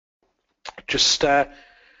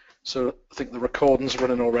So I think the recording's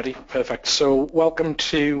running already. Perfect. So welcome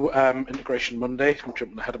to Integration Monday. I'm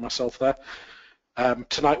jumping ahead of myself there.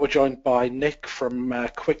 Tonight we're joined by Nick from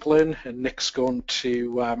QuickLearn, and Nick's going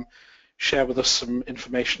to share with us some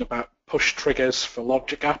information about push triggers for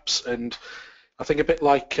logic apps. And I think a bit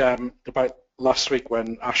like about last week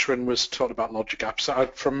when Ashwin was talking about logic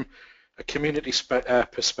apps, from a community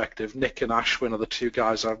perspective, Nick and Ashwin are the two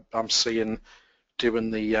guys I'm seeing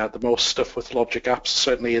doing the most stuff with logic apps.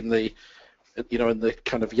 Certainly in the in the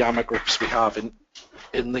kind of Yammer groups we have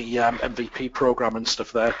in the MVP program and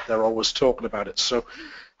stuff. They're always talking about it. So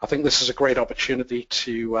I think this is a great opportunity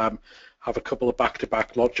to have a couple of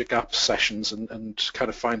back-to-back logic apps sessions and kind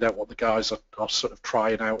of find out what the guys are sort of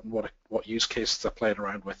trying out and what use cases they're playing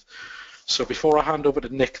around with. So before I hand over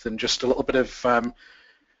to Nick, then just a little bit of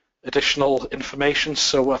additional information.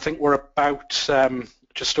 So I think we're about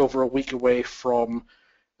just over a week away from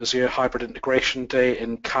Azure Hybrid Integration Day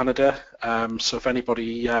in Canada. So if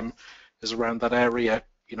anybody is around that area,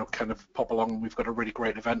 kind of pop along. We've got a really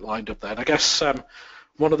great event lined up there. And I guess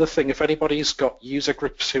one other thing, if anybody's got user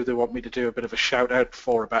groups who they want me to do a bit of a shout out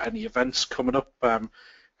for about any events coming up, I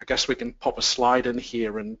guess we can pop a slide in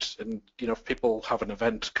here, and if people have an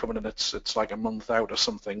event coming in, it's like a month out or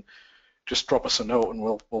something, just drop us a note and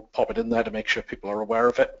we'll pop it in there to make sure people are aware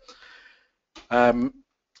of it.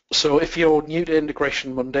 So if you're new to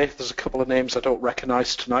Integration Monday, there's a couple of names I don't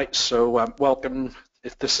recognize tonight, so welcome.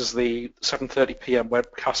 If this is the 7:30 p.m.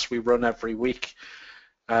 webcast we run every week.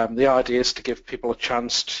 The idea is to give people a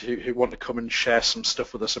chance who want to come and share some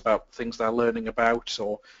stuff with us about things they're learning about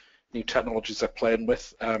or new technologies they're playing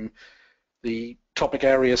with. The topic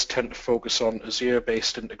areas tend to focus on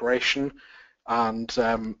Azure-based integration, and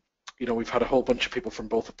we've had a whole bunch of people from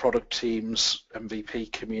both the product teams,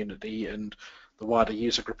 MVP community, and the wider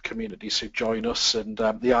user group communities who join us, and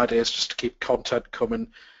the idea is just to keep content coming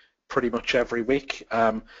pretty much every week.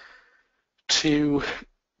 To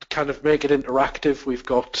kind of make it interactive, we've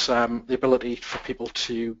got the ability for people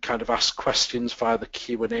to kind of ask questions via the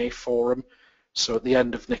Q&A forum. So at the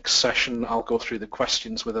end of Nick's session, I'll go through the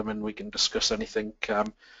questions with them and we can discuss anything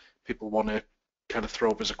people want to kind of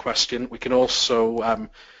throw up as a question. We can also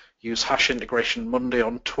use #IntegrationMonday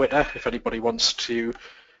on Twitter if anybody wants to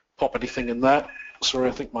pop anything in there. Sorry,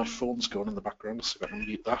 I think my phone's going in the background. Let's see if I can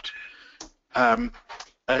mute that.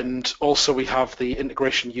 And also we have the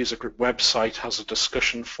Integration User Group website has a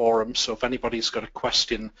discussion forum, so if anybody's got a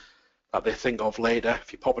question that they think of later,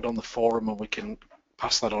 if you pop it on the forum and we can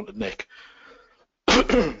pass that on to Nick.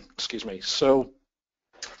 Excuse me. So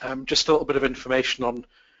just a little bit of information on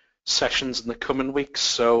sessions in the coming weeks.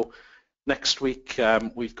 So next week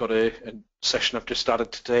we've got a session I've just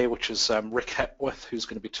added today, which is Rick Hepworth, who's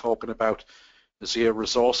going to be talking about Azure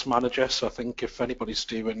Resource Manager. So I think if anybody's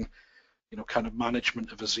doing kind of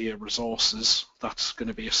management of Azure resources, that's going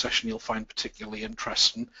to be a session you'll find particularly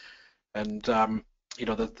interesting. And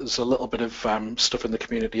there's a little bit of stuff in the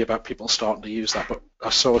community about people starting to use that, but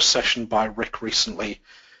I saw a session by Rick recently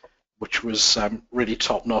which was really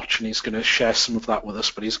top notch, and he's going to share some of that with us.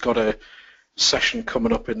 But he's got a session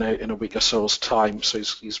coming up in a week or so's time, so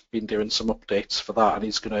he's been doing some updates for that, and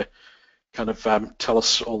he's going to kind of tell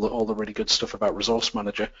us all the really good stuff about Resource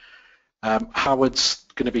Manager. Howard's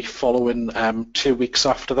going to be following 2 weeks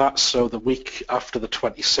after that, so the week after the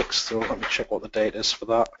 26th, so let me check what the date is for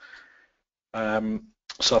that.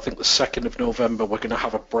 So I think the 2nd of November we're going to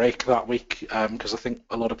have a break that week because I think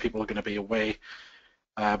a lot of people are going to be away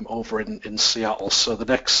over in Seattle. So the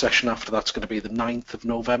next session after that's going to be the 9th of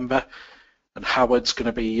November, and Howard's going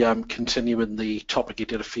to be continuing the topic he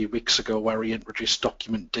did a few weeks ago where he introduced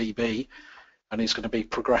Document DB, and he's going to be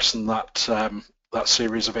progressing that that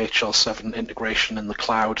series of HL7 integration in the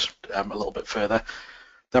cloud a little bit further.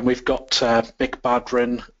 Then we've got Mick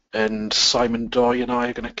Badrin and Simon Doy and I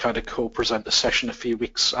are going to kind of co-present a session a few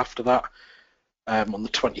weeks after that on the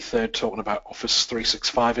 23rd, talking about Office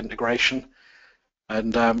 365 integration.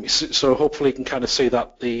 And so hopefully you can kind of see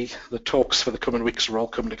that the talks for the coming weeks are all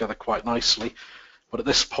coming together quite nicely. But at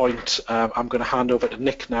this point, I'm going to hand over to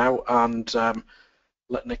Nick now and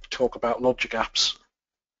let Nick talk about logic apps.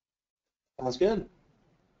 Sounds good.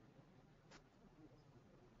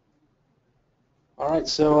 All right,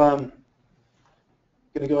 so I'm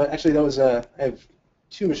going to go ahead. Actually, that was I have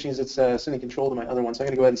two machines that's sending control to my other one, so I'm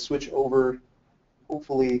going to go ahead and switch over,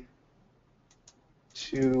 hopefully,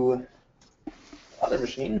 to the other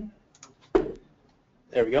machine.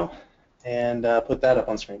 There we go, and put that up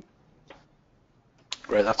on screen.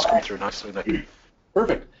 Great, that's come through nicely, Nick.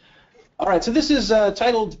 Perfect. All right, so this is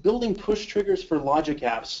titled Building Push Triggers for Logic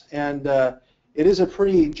Apps, and It is a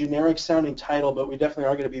pretty generic sounding title, but we definitely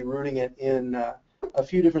are going to be rooting it in a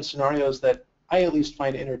few different scenarios that I at least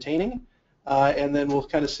find entertaining, and then we'll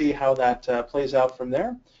kind of see how that plays out from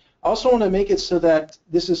there. I also want to make it so that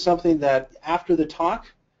this is something that after the talk,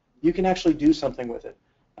 you can actually do something with it.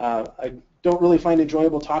 I don't really find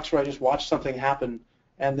enjoyable talks where I just watch something happen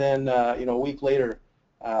and then a week later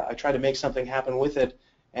I try to make something happen with it,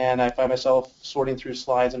 and I find myself sorting through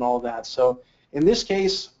slides and all of that. So in this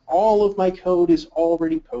case, all of my code is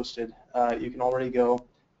already posted. You can already go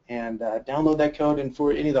and download that code, and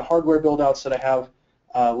for any of the hardware build-outs that I have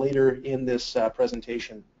later in this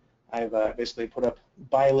presentation, I've basically put up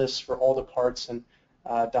buy lists for all the parts and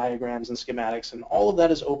diagrams and schematics, and all of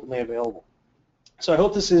that is openly available. So I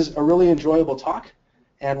hope this is a really enjoyable talk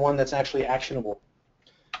and one that's actually actionable.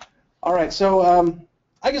 All right, so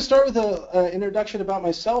I can start with an introduction about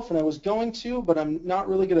myself, and I was going to, but I'm not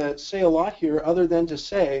really going to say a lot here other than to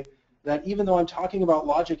say that even though I'm talking about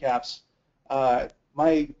logic apps,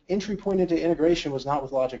 my entry point into integration was not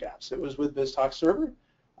with logic apps. It was with BizTalk Server.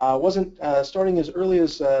 Wasn't starting as early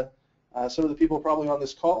as some of the people probably on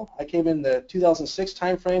this call. I came in the 2006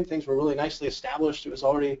 timeframe. Things were really nicely established. It was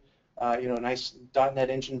already a nice .NET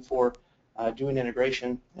engine for doing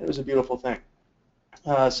integration. It was a beautiful thing.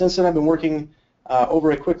 Since then, I've been working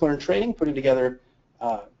over at Quick Learn Training, putting together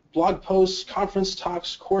blog posts, conference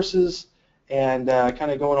talks, courses, and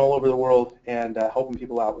kind of going all over the world and helping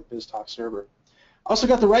people out with BizTalk Server. Also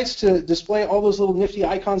got the rights to display all those little nifty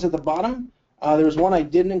icons at the bottom. There was one I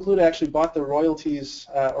didn't include. I actually bought the royalties,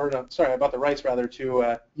 I bought the rights rather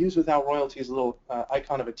to use without royalties a little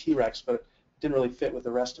icon of a T-Rex, but it didn't really fit with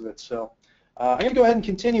the rest of it. So I'm going to go ahead and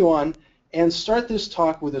continue on and start this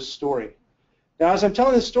talk with a story. Now, as I'm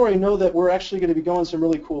telling this story, know that we're actually going to be going some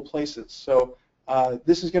really cool places. So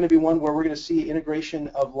this is going to be one where we're going to see integration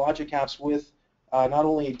of logic apps with not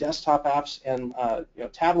only desktop apps and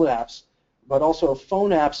tablet apps, but also phone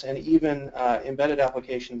apps and even embedded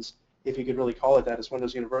applications, if you could really call it that, as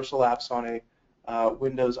Windows Universal apps on a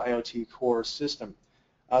Windows IoT Core system.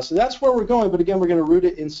 So that's where we're going, but again, we're going to root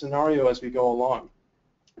it in scenario as we go along.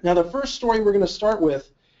 Now, the first story we're going to start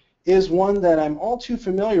with is one that I'm all too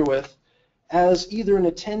familiar with as either an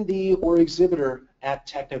attendee or exhibitor at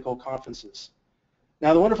technical conferences.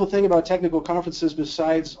 Now, the wonderful thing about technical conferences,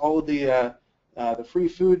 besides all of the free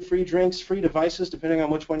food, free drinks, free devices, depending on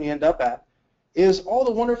which one you end up at, is all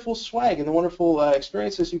the wonderful swag and the wonderful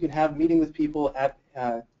experiences you can have meeting with people at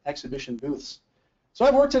exhibition booths. So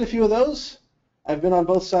I've worked at a few of those. I've been on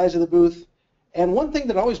both sides of the booth. And one thing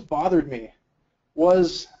that always bothered me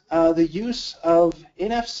was the use of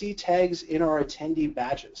NFC tags in our attendee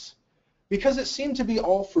badges, because it seemed to be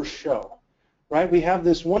all for show, right? We have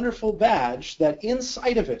this wonderful badge that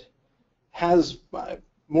inside of it has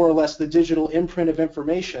more or less the digital imprint of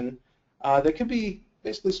information that could be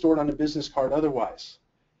basically stored on a business card otherwise.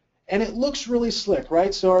 And it looks really slick,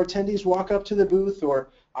 right? So our attendees walk up to the booth, or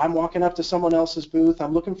I'm walking up to someone else's booth,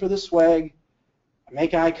 I'm looking for the swag, I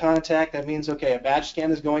make eye contact, that means, okay, a badge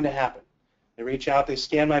scan is going to happen. They reach out, they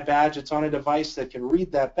scan my badge, it's on a device that can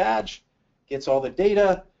read that badge, gets all the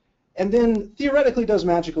data, and then theoretically does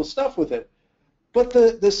magical stuff with it. But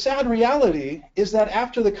the sad reality is that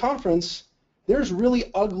after the conference, there's really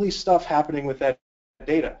ugly stuff happening with that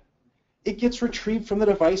data. It gets retrieved from the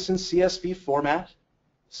device in CSV format.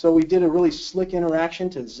 So we did a really slick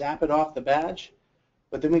interaction to zap it off the badge,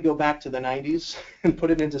 but then we go back to the 90s and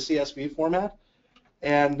put it into CSV format.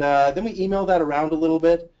 And then we email that around a little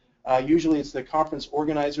bit. Usually it's the conference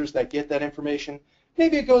organizers that get that information.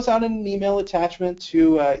 Maybe it goes out in an email attachment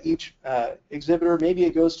to each exhibitor. Maybe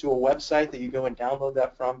it goes to a website that you go and download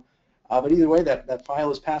that from. But either way, that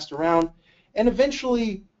file is passed around. And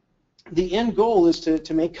eventually, the end goal is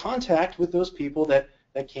to make contact with those people that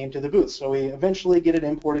came to the booth. So we eventually get it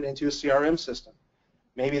imported into a CRM system.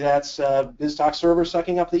 Maybe that's BizTalk Server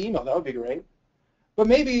sucking up the email. That would be great. But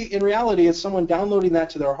maybe in reality, it's someone downloading that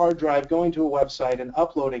to their hard drive, going to a website and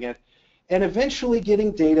uploading it, and eventually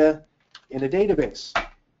getting data in a database.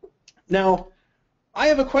 Now, I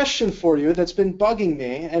have a question for you that's been bugging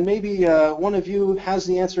me, and maybe one of you has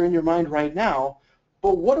the answer in your mind right now,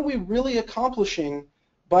 but what are we really accomplishing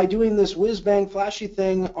by doing this whiz-bang flashy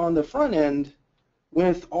thing on the front end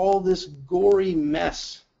with all this gory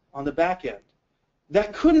mess on the back end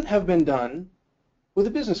that couldn't have been done with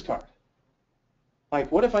a business card? Like,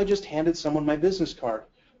 what if I just handed someone my business card?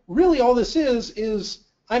 Really, all this is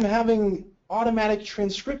I'm having automatic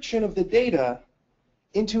transcription of the data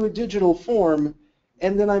into a digital form,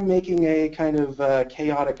 and then I'm making a kind of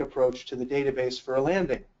chaotic approach to the database for a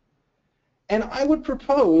landing. And I would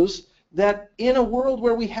propose that in a world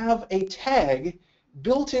where we have a tag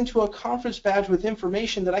built into a conference badge with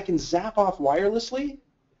information that I can zap off wirelessly,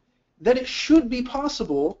 that it should be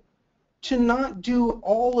possible to not do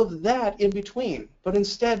all of that in between, but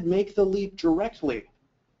instead make the leap directly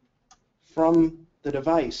from the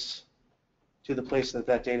device to the place that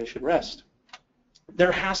that data should rest.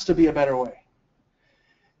 There has to be a better way.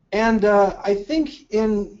 And I think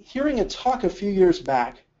in hearing a talk a few years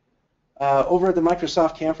back, over at the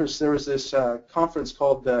Microsoft campus, there was this conference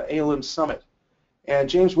called the ALM Summit. And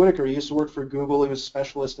James Whitaker, he used to work for Google. He was a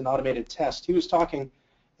specialist in automated test. He was talking,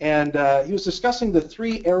 and he was discussing the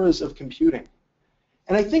 3 eras of computing.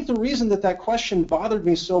 And I think the reason that that question bothered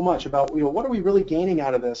me so much about, what are we really gaining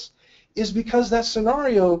out of this, is because that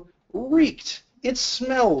scenario reeked. It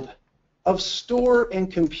smelled of store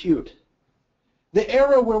and compute. The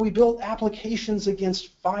era where we built applications against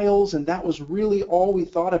files, and that was really all we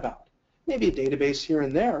thought about. Maybe a database here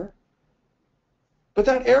and there. But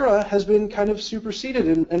that era has been kind of superseded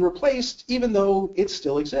and replaced, even though it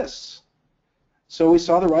still exists. So we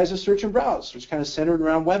saw the rise of search and browse, which kind of centered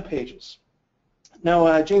around web pages.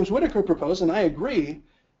 Now, James Whitaker proposed, and I agree,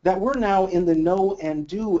 that we're now in the know and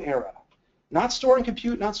do era. Not store and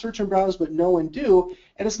compute, not search and browse, but know and do.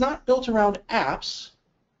 And it's not built around apps,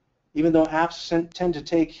 even though apps tend to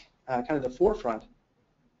take kind of the forefront.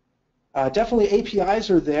 Definitely APIs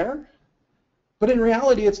are there, but in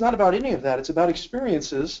reality it's not about any of that. It's about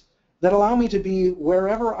experiences that allow me to be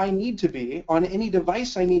wherever I need to be, on any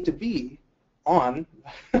device I need to be on,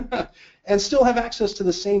 and still have access to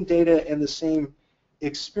the same data and the same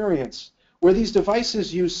experience, where these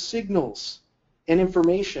devices use signals and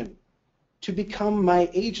information to become my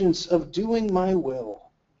agents of doing my will.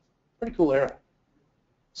 Pretty cool era.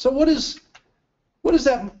 So what does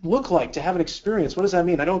that look like to have an experience? What does that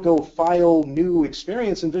mean? I don't go file new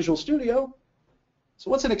experience in Visual Studio. So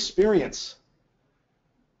what's an experience?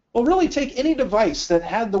 Well, really take any device that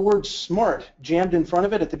had the word smart jammed in front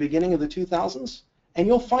of it at the beginning of the 2000s, and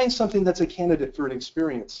you'll find something that's a candidate for an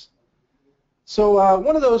experience. So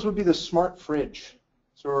one of those would be the smart fridge.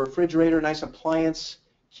 So a refrigerator, nice appliance,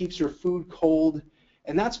 keeps your food cold,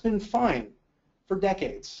 and that's been fine for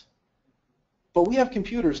decades. But we have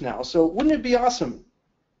computers now, so wouldn't it be awesome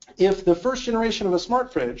if the first generation of a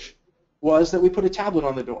smart fridge was that we put a tablet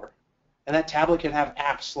on the door, and that tablet could have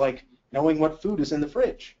apps like knowing what food is in the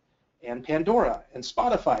fridge, and Pandora, and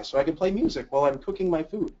Spotify, so I can play music while I'm cooking my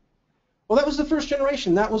food. Well, that was the first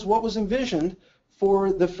generation. That was what was envisioned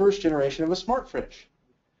for the first generation of a smart fridge.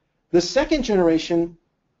 The second generation,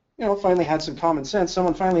 finally had some common sense.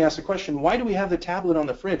 Someone finally asked the question, why do we have the tablet on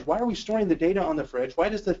the fridge? Why are we storing the data on the fridge? Why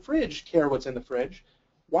does the fridge care what's in the fridge?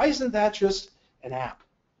 Why isn't that just an app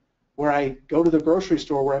where I go to the grocery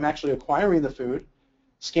store where I'm actually acquiring the food,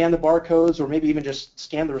 scan the barcodes, or maybe even just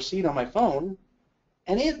scan the receipt on my phone,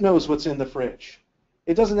 and it knows what's in the fridge.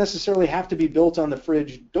 It doesn't necessarily have to be built on the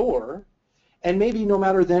fridge door, and maybe no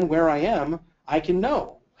matter then where I am, I can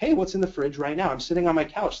know, hey, what's in the fridge right now? I'm sitting on my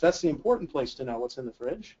couch. That's the important place to know what's in the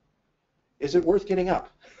fridge. Is it worth getting up?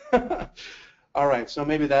 All right, so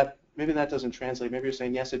maybe that doesn't translate. Maybe you're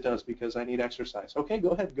saying, yes, it does because I need exercise. Okay, go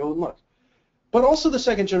ahead, go and look. But also the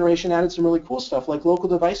second generation added some really cool stuff like local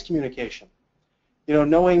device communication.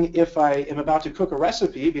 Knowing if I am about to cook a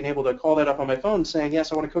recipe, being able to call that up on my phone saying,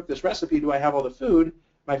 yes, I want to cook this recipe. Do I have all the food?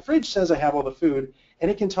 My fridge says I have all the food, and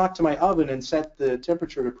it can talk to my oven and set the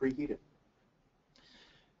temperature to preheat it.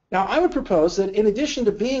 Now, I would propose that in addition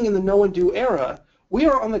to being in the know and do era, we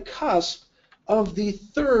are on the cusp of the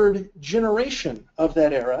third generation of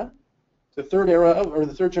that era, the third era, or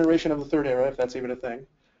the third generation of the third era, if that's even a thing,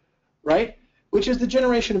 right? Which is the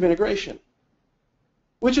generation of integration.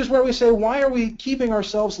 Which is where we say, why are we keeping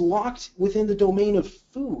ourselves locked within the domain of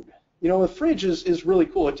food? A fridge is really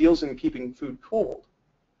cool. It deals in keeping food cold.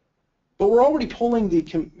 But we're already pulling the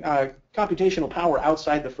computational power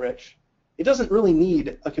outside the fridge. It doesn't really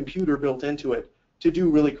need a computer built into it to do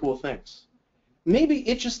really cool things. Maybe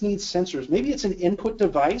it just needs sensors. Maybe it's an input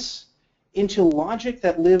device into logic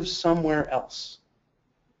that lives somewhere else.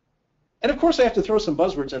 And of course, I have to throw some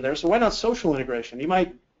buzzwords in there, so why not social integration? You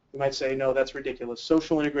might say, no, that's ridiculous.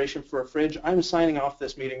 Social integration for a fridge. I'm signing off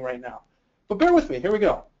this meeting right now. But bear with me. Here we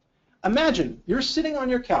go. Imagine you're sitting on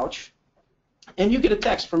your couch, and you get a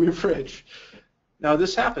text from your fridge. Now,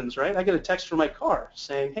 this happens, right? I get a text from my car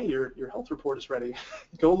saying, hey, your health report is ready.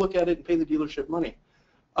 Go look at it and pay the dealership money.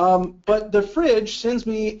 But the fridge sends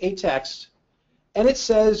me a text, and it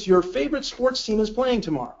says, your favorite sports team is playing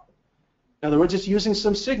tomorrow. In other words, it's using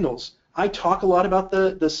some signals. I talk a lot about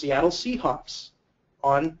the Seattle Seahawks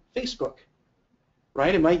on Facebook,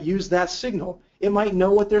 right? It might use that signal. It might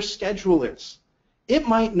know what their schedule is. It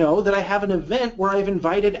might know that I have an event where I've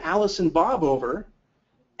invited Alice and Bob over,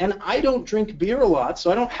 And I don't drink beer a lot,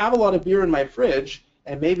 so I don't have a lot of beer in my fridge,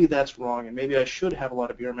 and maybe that's wrong, and maybe I should have a lot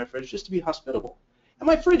of beer in my fridge just to be hospitable. And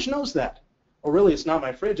my fridge knows that. Or really, it's not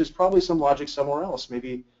my fridge, it's probably some logic somewhere else,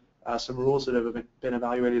 maybe some rules that have been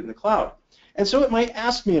evaluated in the cloud. And so it might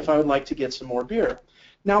ask me if I would like to get some more beer.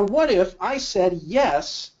 Now, what if I said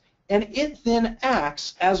yes, and it then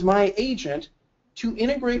acts as my agent to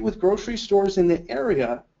integrate with grocery stores in the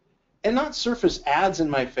area and not surface ads in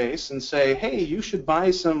my face and say, hey, you should buy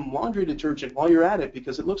some laundry detergent while you're at it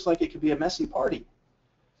because it looks like it could be a messy party.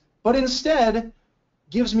 But instead,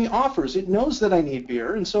 gives me offers. It knows that I need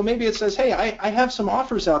beer, and so maybe it says, hey, I have some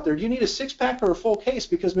offers out there. Do you need a six-pack or a full case?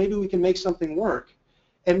 Because maybe we can make something work.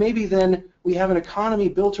 And maybe then we have an economy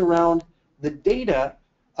built around the data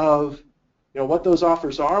of what those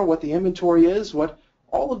offers are, what the inventory is, what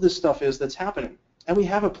all of this stuff is that's happening. And we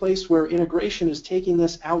have a place where integration is taking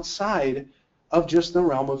this outside of just the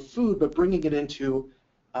realm of food, but bringing it into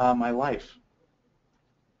my life.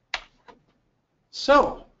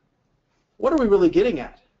 So, what are we really getting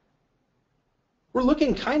at? We're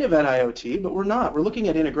looking kind of at IoT, but we're not. We're looking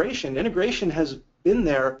at integration. Integration has been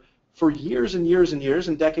there for years and years and years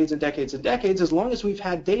and decades and decades and decades. As long as we've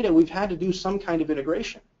had data, we've had to do some kind of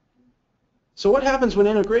integration. So what happens when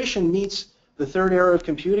integration meets the third era of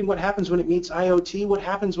computing? What happens when it meets IoT? What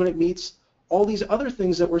happens when it meets all these other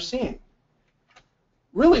things that we're seeing?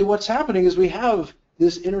 Really, what's happening is we have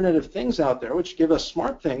this Internet of Things out there, which give us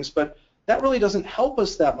smart things, but that really doesn't help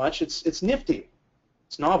us that much. It's nifty.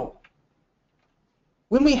 It's novel.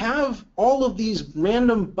 When we have all of these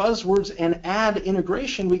random buzzwords and add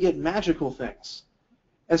integration, we get magical things.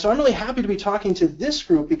 And so I'm really happy to be talking to this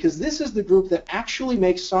group because this is the group that actually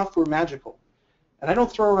makes software magical. And I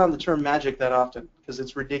don't throw around the term magic that often because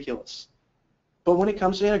it's ridiculous. But when it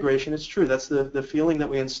comes to integration, it's true. That's the feeling that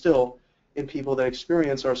we instill in people that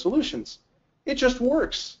experience our solutions. It just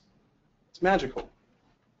works. It's magical.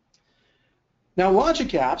 Now, logic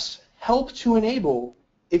apps help to enable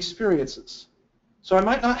experiences. So I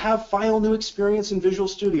might not have file new experience in Visual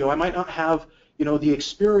Studio. I might not have, the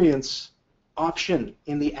experience option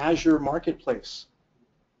in the Azure Marketplace.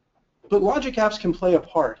 But logic apps can play a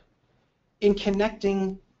part in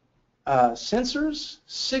connecting sensors,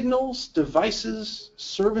 signals, devices,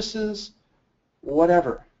 services,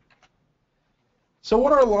 whatever. So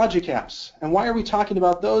what are logic apps? And why are we talking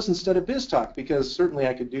about those instead of biztalk? Because certainly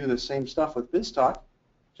I could do the same stuff with biztalk,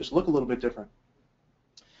 just look a little bit different.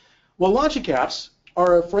 Well, logic apps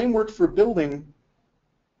are a framework for building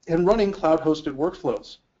and running cloud-hosted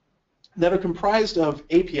workflows that are comprised of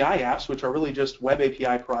API apps, which are really just web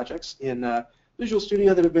API projects in Visual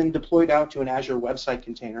Studio that have been deployed out to an Azure website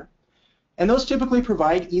container. And those typically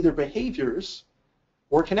provide either behaviors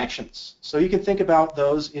or connections. So you can think about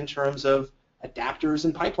those in terms of adapters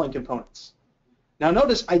and pipeline components. Now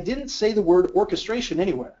notice I didn't say the word orchestration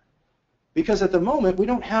anywhere because at the moment we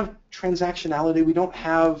don't have transactionality, we don't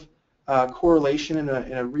have correlation in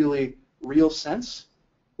a really real sense.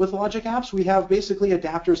 With logic apps, we have basically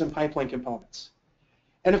adapters and pipeline components.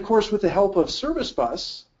 And of course, with the help of Service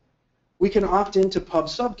Bus, we can opt into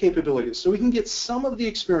pub/sub capabilities. So we can get some of the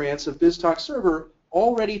experience of biztalk Server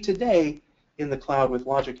already today in the cloud with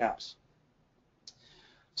logic apps.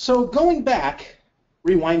 So going back,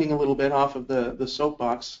 rewinding a little bit off of the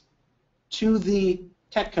soapbox, to the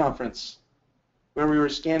tech conference, where we were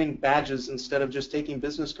scanning badges instead of just taking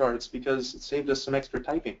business cards because it saved us some extra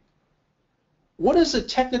typing. What does a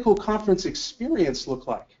technical conference experience look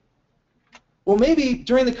like? Well, maybe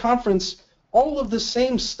during the conference, all of the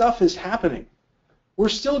same stuff is happening. We're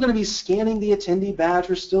still going to be scanning the attendee badge.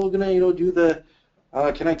 We're still going to, do the,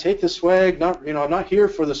 can I take the swag? Not, I'm not here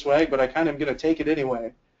for the swag, but I kind of am going to take it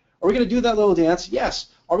anyway. Are we going to do that little dance? Yes.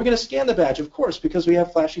 Are we going to scan the badge? Of course, because we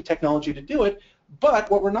have flashy technology to do it.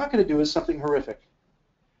 But what we're not going to do is something horrific.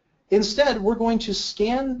 Instead, we're going to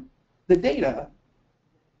scan the data,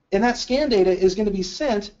 and that scan data is going to be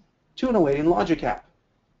sent to an awaiting logic app.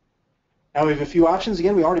 Now we have a few options.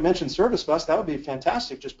 Again, we already mentioned Service Bus. That would be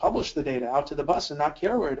fantastic. Just publish the data out to the bus and not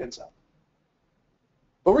care where it ends up.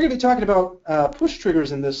 But we're going to be talking about push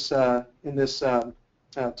triggers in this talk,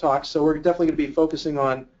 so we're definitely going to be focusing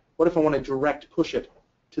on what if I want to direct push it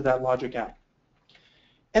to that logic app.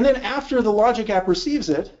 And then after the logic app receives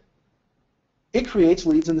it, it creates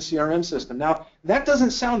leads in the CRM system. Now, that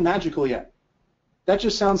doesn't sound magical yet. That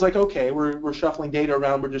just sounds like, okay, we're shuffling data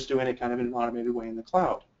around, we're just doing it kind of in an automated way in the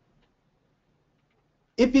cloud.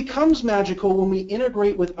 It becomes magical when we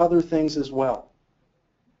integrate with other things as well.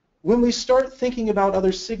 When we start thinking about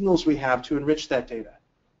other signals we have to enrich that data.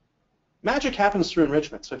 Magic happens through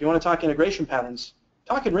enrichment. So if you want to talk integration patterns,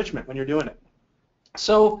 talk enrichment when you're doing it.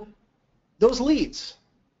 So those leads,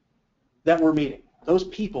 that we're meeting, those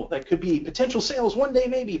people that could be potential sales one day,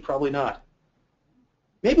 maybe, probably not.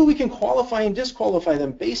 Maybe we can qualify and disqualify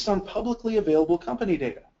them based on publicly available company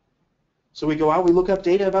data. So we go out, we look up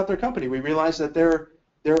data about their company. We realize that their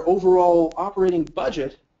overall operating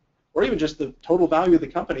budget, or even just the total value of the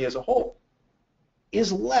company as a whole,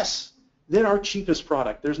 is less than our cheapest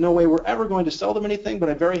product. There's no way we're ever going to sell them anything, but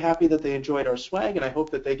I'm very happy that they enjoyed our swag, and I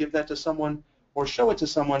hope that they give that to someone or show it to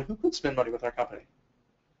someone who could spend money with our company.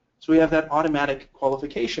 So we have that automatic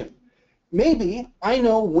qualification. Maybe I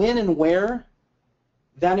know when and where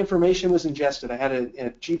that information was ingested. I had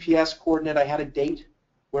a GPS coordinate, I had a date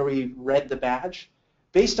where we read the badge.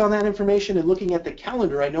 Based on that information and looking at the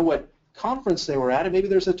calendar, I know what conference they were at, and maybe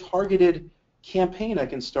there's a targeted campaign I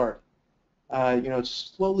can start.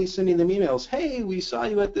 Slowly sending them emails, hey, we saw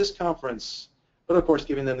you at this conference, but of course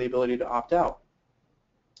giving them the ability to opt out.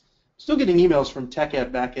 Still getting emails from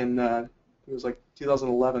TechEd back in, it was like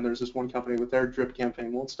 2011, there's this one company with their drip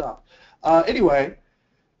campaign, won't stop. Anyway,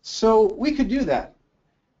 so we could do that.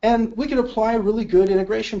 And we could apply really good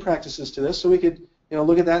integration practices to this, so we could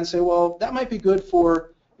look at that and say, well, that might be good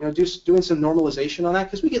for doing some normalization on that,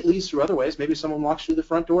 because we get leads through other ways. Maybe someone walks through the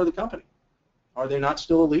front door of the company. Are they not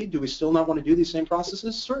still a lead? Do we still not want to do these same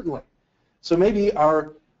processes? Certainly. So maybe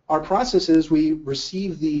our process is we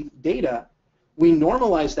receive the data, we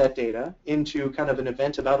normalize that data into kind of an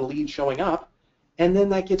event about a lead showing up, and then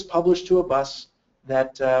that gets published to a bus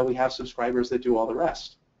that we have subscribers that do all the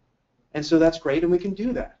rest. And so that's great, and we can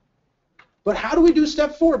do that. But how do we do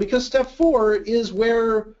step 4? Because step 4 is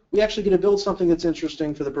where we actually get to build something that's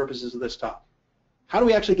interesting for the purposes of this talk. How do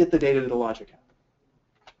we actually get the data to the logic app?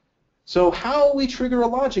 So how we trigger a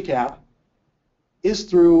logic app is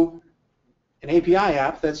through an API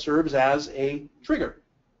app that serves as a trigger.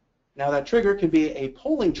 Now that trigger can be a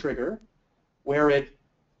polling trigger where it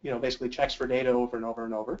basically checks for data over and over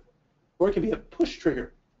and over, or it can be a push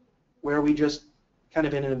trigger where we just kind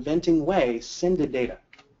of in an eventing way send the data.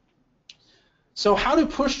 So how do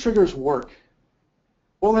push triggers work?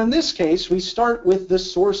 Well, in this case, we start with the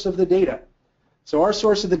source of the data. So our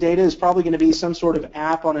source of the data is probably going to be some sort of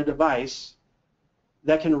app on a device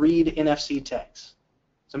that can read NFC tags.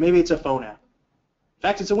 So maybe it's a phone app. In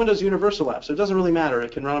fact, it's a Windows Universal app, so it doesn't really matter.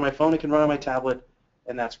 It can run on my phone, it can run on my tablet,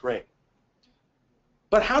 and that's great.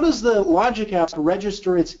 But how does the logic app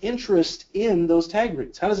register its interest in those tag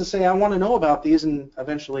reads? How does it say, I want to know about these and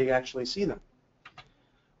eventually actually see them?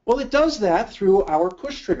 Well, it does that through our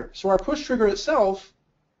push trigger. So our push trigger itself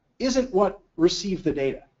isn't what received the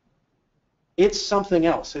data. It's something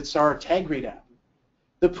else. It's our tag read app.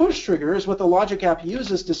 The push trigger is what the logic app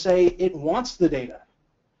uses to say it wants the data.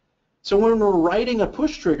 So when we're writing a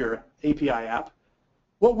push trigger API app,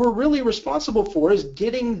 what we're really responsible for is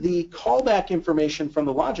getting the callback information from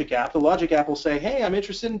the logic app. The logic app will say, hey, I'm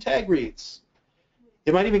interested in tag reads.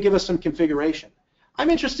 It might even give us some configuration. I'm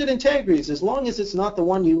interested in tag reads as long as it's not the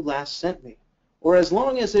one you last sent me, or as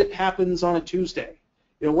long as it happens on a Tuesday,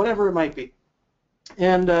 whatever it might be.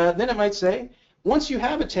 And then it might say, once you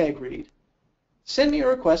have a tag read, send me a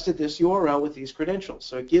request at this URL with these credentials.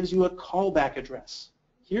 So it gives you a callback address.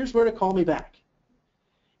 Here's where to call me back.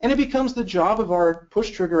 And it becomes the job of our push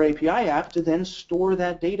trigger API app to then store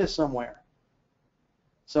that data somewhere.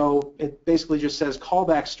 So it basically just says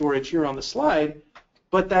callback storage here on the slide,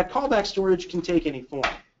 but that callback storage can take any form.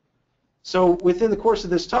 So within the course of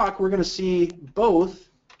this talk, we're going to see both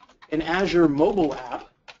an Azure mobile app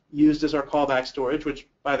used as our callback storage, which,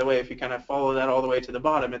 by the way, if you kind of follow that all the way to the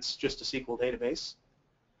bottom, it's just a SQL database.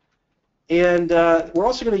 And we're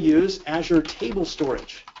also going to use Azure table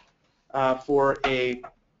storage for a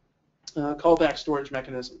callback storage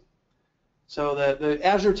mechanism. So the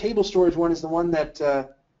Azure table storage one is the one that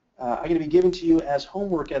I'm going to be giving to you as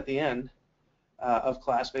homework at the end of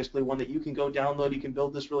class, basically one that you can go download. You can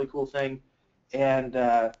build this really cool thing and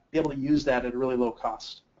be able to use that at a really low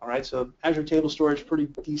cost. All right, so Azure table storage, pretty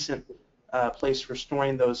decent place for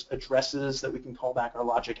storing those addresses that we can call back our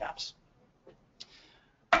logic apps.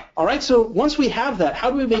 All right, so once we have that,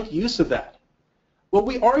 how do we make use of that? Well,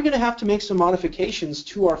 we are going to have to make some modifications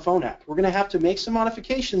to our phone app. We're going to have to make some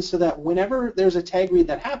modifications so that whenever there's a tag read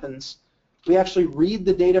that happens, we actually read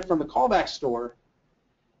the data from the callback store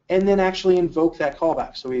and then actually invoke that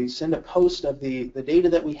callback. So we send a post of the data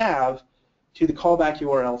that we have to the callback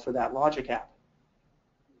URL for that logic app.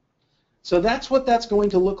 So that's what that's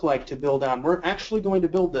going to look like to build on. We're actually going to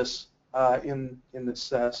build this in this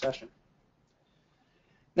session.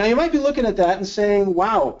 Now you might be looking at that and saying,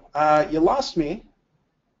 wow, you lost me.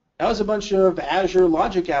 That was a bunch of Azure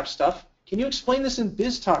Logic App stuff. Can you explain this in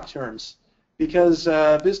biztalk terms? Because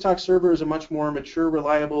biztalk Server is a much more mature,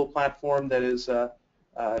 reliable platform that is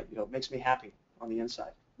makes me happy on the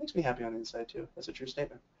inside. Makes me happy on the inside too. That's a true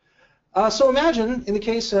statement. So imagine in the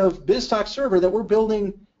case of BizTalk Server that we're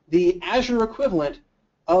building the Azure equivalent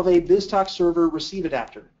of a BizTalk Server receive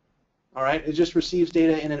adapter. All right, it just receives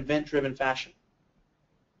data in an event-driven fashion.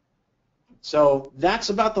 So that's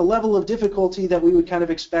about the level of difficulty that we would kind of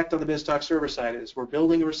expect on the BizTalk server side is we're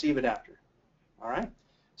building a receive adapter. All right.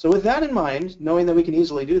 So with that in mind, knowing that we can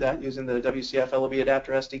easily do that using the WCF LOB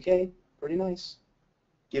adapter SDK, pretty nice.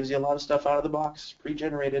 Gives you a lot of stuff out of the box,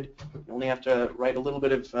 pre-generated. You only have to write a little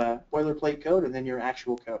bit of boilerplate code and then your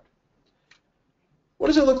actual code. What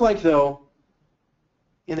does it look like, though,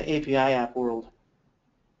 in the API app world?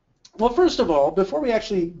 Well, first of all, before we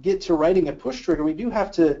actually get to writing a push trigger, we do have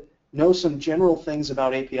to know some general things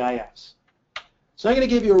about API apps. So I'm going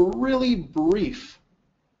to give you a really brief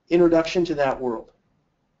introduction to that world.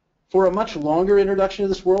 For a much longer introduction to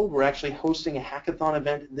this world, we're actually hosting a hackathon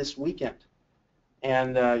event this weekend.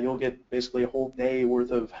 And you'll get basically a whole day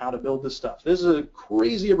worth of how to build this stuff. This is a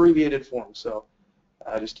crazy abbreviated form, so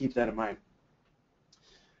just keep that in mind.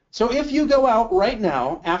 So if you go out right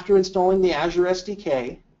now after installing the Azure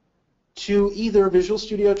SDK to either Visual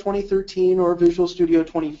Studio 2013 or Visual Studio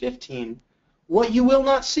 2015, what you will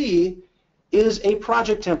not see is a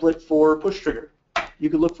project template for push trigger. You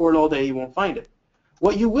could look for it all day, you won't find it.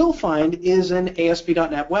 What you will find is an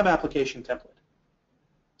ASP.NET web application template.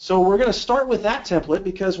 So we're going to start with that template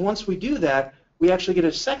because once we do that, we actually get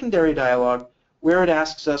a secondary dialog where it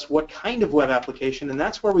asks us what kind of web application, and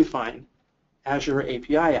that's where we find Azure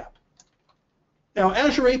API app. Now,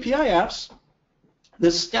 Azure API apps, the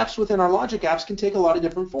steps within our logic apps can take a lot of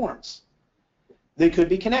different forms. They could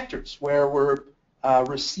be connectors, where we're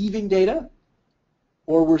receiving data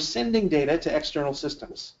or we're sending data to external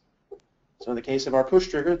systems. So in the case of our push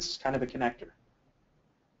trigger, it's kind of a connector.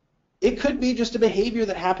 It could be just a behavior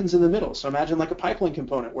that happens in the middle. So imagine like a pipeline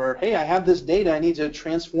component where, hey, I have this data, I need to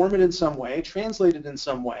transform it in some way, translate it in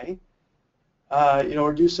some way,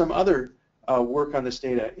 or do some other work on this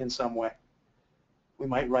data in some way. We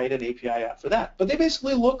might write an API app for that. But they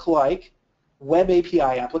basically look like web API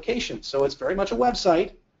applications. So it's very much a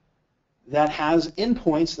website that has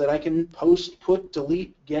endpoints that I can post, put,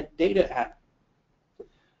 delete, get data at.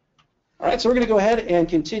 All right, so we're going to go ahead and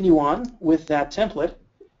continue on with that template.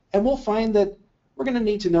 And we'll find that we're going to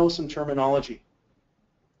need to know some terminology.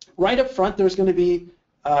 Right up front, there's going to be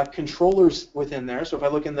controllers within there. So if I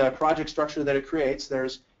look in the project structure that it creates,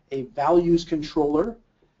 there's a values controller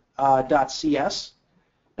 .cs.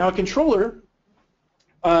 Now a controller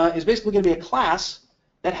is basically going to be a class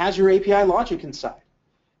that has your API logic inside.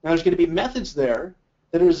 Now there's going to be methods there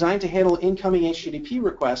that are designed to handle incoming HTTP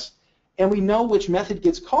requests, and we know which method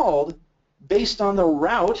gets called based on the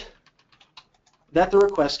route that the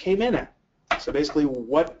request came in at. So basically,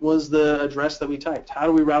 what was the address that we typed? How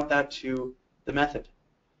do we route that to the method?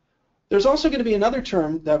 There's also going to be another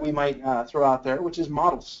term that we might throw out there, which is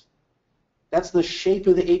models. That's the shape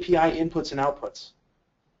of the API inputs and outputs.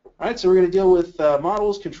 All right, so we're going to deal with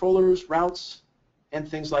models, controllers, routes, and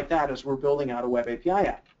things like that as we're building out a web API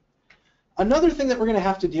app. Another thing that we're going to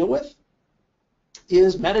have to deal with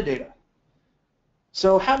is metadata.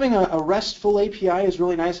 So having a RESTful API is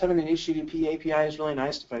really nice. Having an HTTP API is really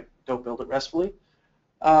nice if I don't build it RESTfully.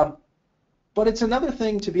 But it's another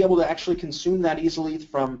thing to be able to actually consume that easily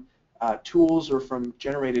from tools or from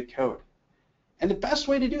generated code. And the best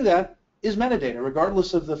way to do that is metadata,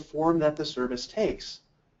 regardless of the form that the service takes.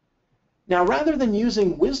 Now, rather than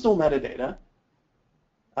using WSDL metadata,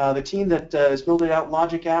 the team that is building out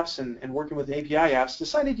logic apps and working with API apps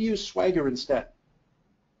decided to use Swagger instead.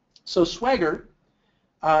 So Swagger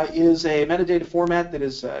is a metadata format that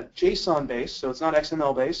is JSON-based, so it's not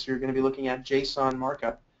XML-based. You're going to be looking at JSON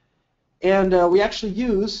markup. And we actually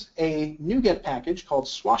use a NuGet package called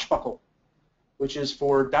Swashbuckle, which is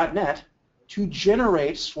for .NET, to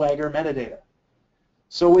generate Swagger metadata.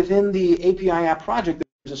 So within the API app project,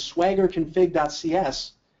 there's a Swagger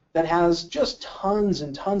config.cs that has just tons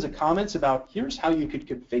and tons of comments about here's how you could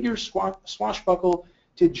configure Swashbuckle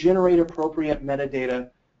to generate appropriate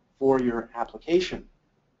metadata for your application.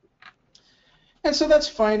 And so that's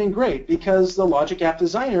fine and great because the Logic App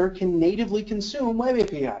Designer can natively consume web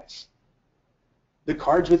APIs. The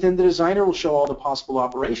cards within the designer will show all the possible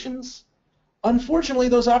operations. Unfortunately,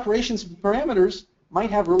 those operations parameters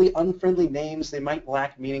might have really unfriendly names. They might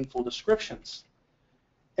lack meaningful descriptions.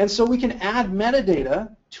 And so we can add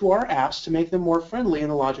metadata to our apps to make them more friendly in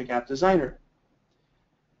the Logic App Designer.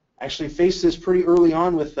 I actually faced this pretty early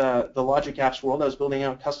on with the Logic Apps world. I was building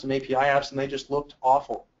out custom API apps and they just looked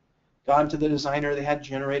awful. Got into the designer, they had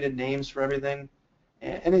generated names for everything,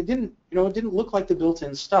 and it didn't look like the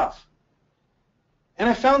built-in stuff. And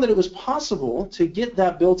I found that it was possible to get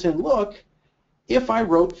that built-in look if I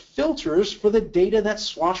wrote filters for the data that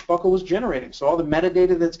Swashbuckle was generating. So all the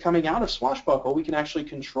metadata that's coming out of Swashbuckle, we can actually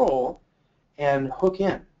control and hook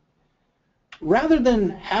in. Rather than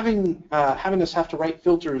having us have to write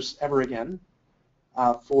filters ever again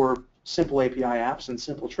for simple API apps and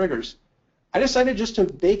simple triggers, I decided just to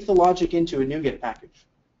bake the logic into a NuGet package.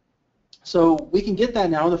 So we can get that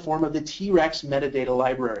now in the form of the T-Rex metadata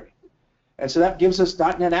library. And so that gives us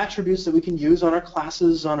 .NET attributes that we can use on our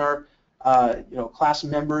classes, on our class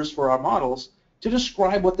members for our models to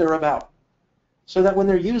describe what they're about, so that when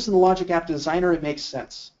they're used in the Logic App Designer, it makes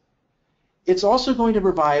sense. It's also going to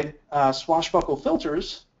provide Swashbuckle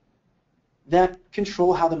filters that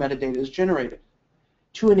control how the metadata is generated.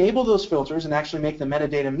 To enable those filters and actually make the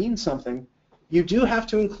metadata mean something, you do have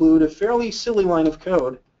to include a fairly silly line of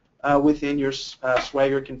code within your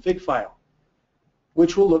Swagger config file,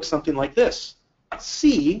 which will look something like this.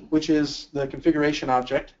 C, which is the configuration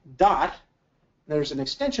object, dot, there's an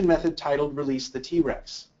extension method titled release the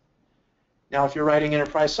T-Rex. Now, if you're writing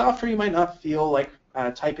enterprise software, you might not feel like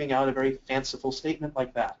typing out a very fanciful statement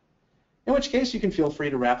like that, in which case you can feel free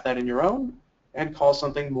to wrap that in your own and call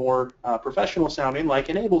something more professional sounding like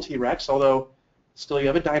enable T-Rex, although still you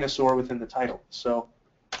have a dinosaur within the title. So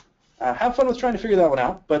have fun with trying to figure that one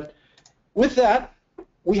out. But with that,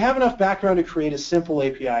 we have enough background to create a simple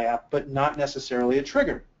API app, but not necessarily a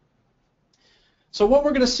trigger. So what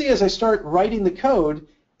we're going to see as I start writing the code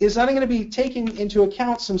is that I'm going to be taking into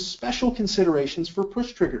account some special considerations for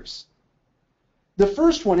push triggers. The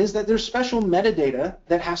first one is that there's special metadata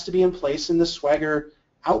that has to be in place in the Swagger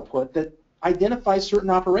output that identifies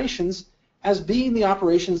certain operations as being the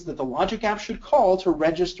operations that the logic app should call to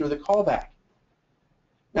register the callback.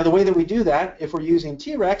 Now, the way that we do that, if we're using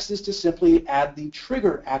T-Rex, is to simply add the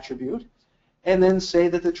trigger attribute and then say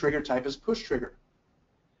that the trigger type is push trigger.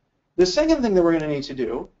 The second thing that we're going to need to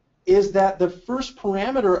do is that the first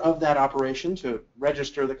parameter of that operation to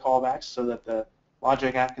register the callbacks so that the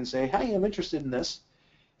logic app can say, hey, I'm interested in this,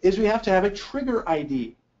 is we have to have a trigger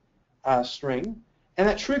ID string, and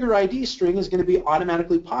that trigger ID string is going to be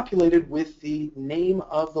automatically populated with the name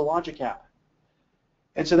of the logic app.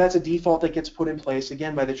 And so that's a default that gets put in place,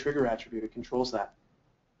 again, by the trigger attribute. It controls that.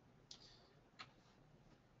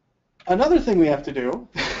 Another thing we have to do,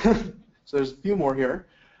 so there's a few more here,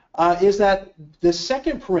 is that the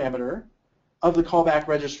second parameter of the callback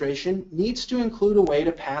registration needs to include a way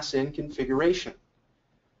to pass in configuration.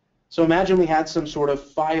 So imagine we had some sort of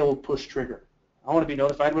file push trigger. I want to be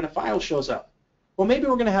notified when a file shows up. Well, maybe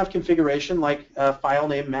we're going to have configuration like file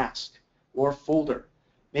name mask or folder.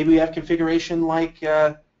 Maybe we have configuration like,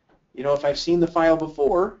 if I've seen the file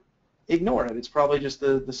before, ignore it. It's probably just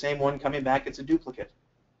the same one coming back. It's a duplicate.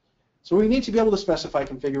 So we need to be able to specify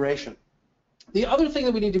configuration. The other thing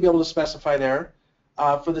that we need to be able to specify there,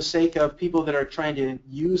 for the sake of people that are trying to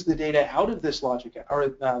use the data out of this logic,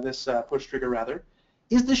 or this push trigger rather,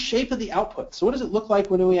 is the shape of the output. So what does it look like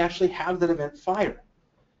when we actually have that event fire?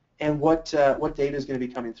 And what data is going to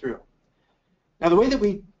be coming through? Now, the way that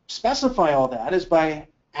we specify all that is by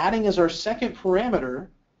adding as our second parameter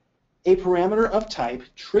a parameter of type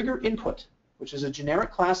trigger input, which is a generic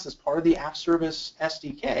class that's part of the app service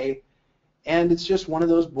SDK, and it's just one of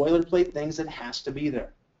those boilerplate things that has to be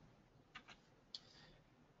there.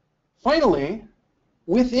 Finally,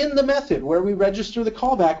 within the method where we register the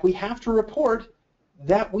callback, we have to report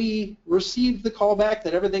that we received the callback,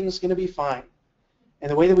 that everything's going to be fine. And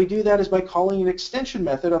the way that we do that is by calling an extension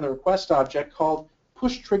method on the request object called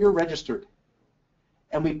pushTriggerRegistered.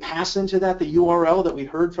 And we pass into that the URL that we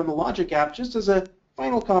heard from the logic app just as a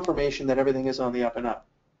final confirmation that everything is on the up and up.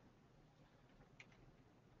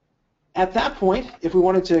 At that point, if we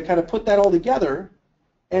wanted to kind of put that all together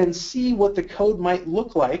and see what the code might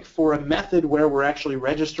look like for a method where we're actually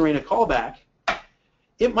registering a callback,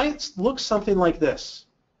 it might look something like this.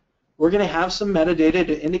 We're going to have some metadata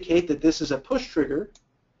to indicate that this is a push trigger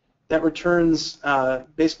that returns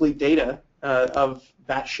basically data of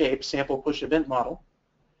that shape, sample push event model.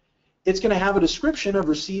 It's going to have a description of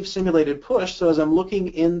receive simulated push, so as I'm looking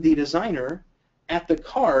in the designer at the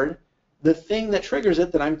card, the thing that triggers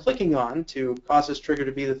it that I'm clicking on to cause this trigger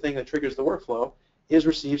to be the thing that triggers the workflow is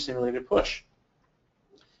receive simulated push.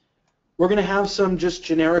 We're going to have some just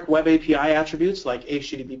generic web API attributes like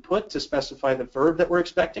HTTP put to specify the verb that we're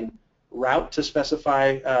expecting, route to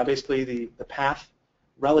specify basically the path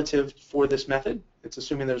relative for this method. It's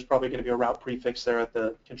assuming there's probably going to be a route prefix there at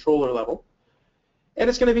the controller level. And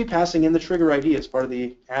it's going to be passing in the trigger ID as part of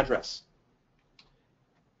the address.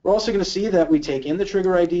 We're also going to see that we take in the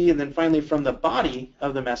trigger ID, and then finally from the body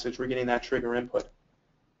of the message, we're getting that trigger input.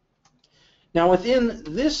 Now within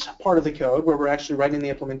this part of the code where we're actually writing the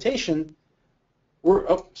implementation,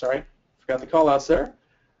 forgot the callouts there.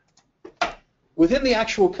 Within the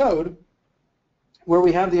actual code where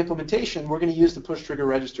we have the implementation, we're going to use the push trigger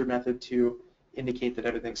register method to indicate that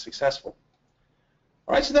everything's successful.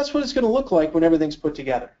 All right, so that's what it's going to look like when everything's put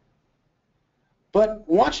together. But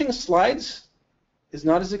watching slides is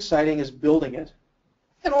not as exciting as building it,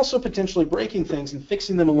 and also potentially breaking things and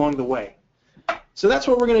fixing them along the way. So that's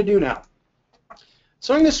what we're going to do now.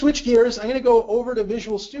 So I'm going to switch gears. I'm going to go over to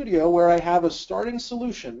Visual Studio where I have a starting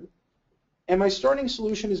solution, and my starting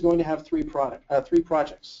solution is going to have three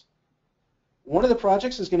projects. One of the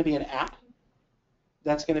projects is going to be an app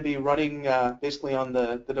that's going to be running basically on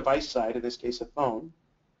the device side, in this case a phone.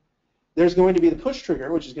 There's going to be the push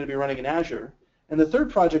trigger, which is going to be running in Azure, and the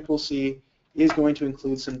third project we'll see is going to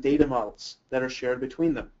include some data models that are shared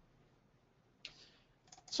between them.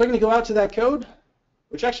 So I'm going to go out to that code,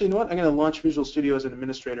 which actually, you know what, I'm going to launch Visual Studio as an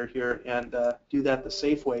administrator here and do that the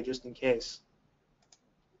safe way just in case,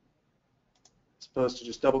 as opposed to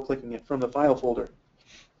just double-clicking it from the file folder.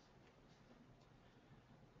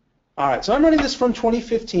 All right, so I'm running this from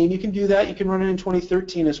 2015. You can do that. You can run it in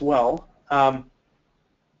 2013 as well. I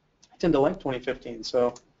tend to like 2015, so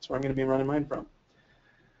that's where I'm going to be running mine from.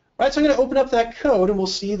 All right, so I'm going to open up that code, and we'll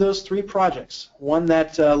see those three projects, one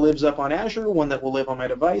that lives up on Azure, one that will live on my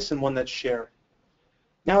device, and one that's shared.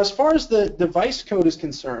 Now, as far as the device code is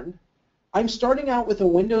concerned, I'm starting out with a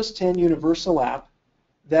Windows 10 Universal app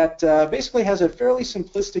that basically has a fairly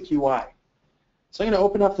simplistic UI. So I'm going to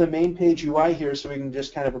open up the main page UI here so we can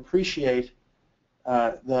just kind of appreciate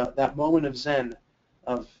that moment of zen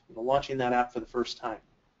of launching that app for the first time.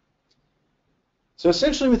 So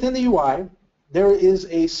essentially within the UI, there is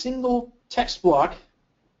a single text block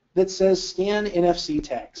that says scan NFC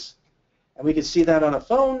tags. And we can see that on a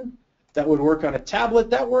phone. That would work on a tablet.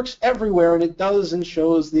 That works everywhere, and it does and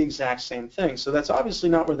shows the exact same thing. So that's obviously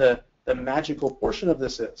not where the magical portion of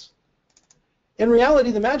this is. In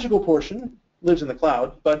reality, the magical portion lives in the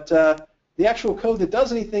cloud, but the actual code that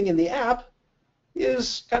does anything in the app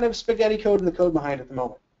is kind of spaghetti code and the code behind it at the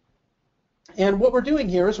moment. And what we're doing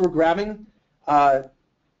here is we're grabbing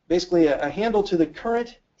basically a handle to the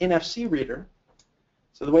current NFC reader.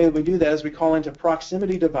 So the way that we do that is we call into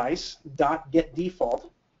proximity device.getDefault.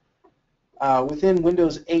 Within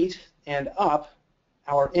Windows 8 and up,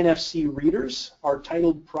 our NFC readers are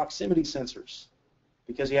titled proximity sensors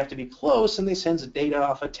because you have to be close and they send data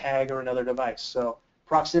off a tag or another device. So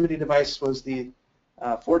proximity device was the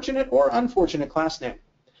fortunate or unfortunate class name.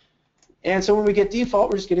 And so when we get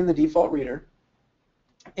default, we're just getting the default reader.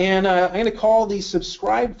 And I'm going to call the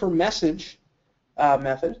subscribe for message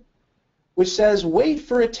method, which says wait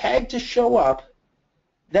for a tag to show up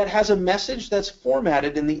that has a message that's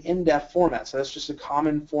formatted in the in-def format. So that's just a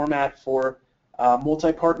common format for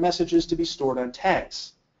multi-part messages to be stored on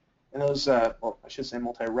tags. And those, well, I should say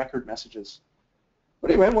multi-record messages.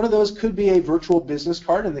 But anyway, one of those could be a virtual business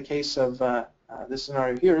card. In the case of this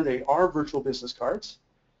scenario here, they are virtual business cards.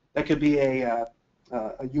 That could be a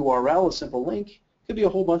URL, a simple link. Could be a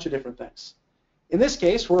whole bunch of different things. In this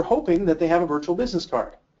case, we're hoping that they have a virtual business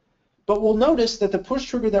card. But we'll notice that the push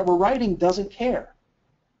trigger that we're writing doesn't care.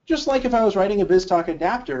 Just like if I was writing a biztalk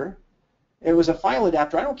adapter, it was a file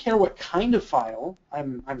adapter. I don't care what kind of file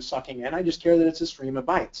I'm sucking in. I just care that it's a stream of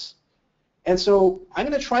bytes. And so I'm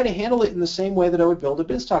going to try to handle it in the same way that I would build a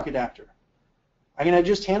biztalk adapter. I'm going to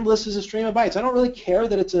just handle this as a stream of bytes. I don't really care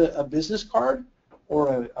that it's a business card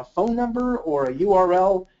or a phone number or a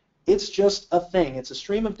URL. It's just a thing. It's a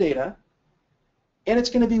stream of data. And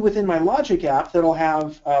it's going to be within my logic app that'll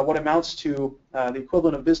have what amounts to the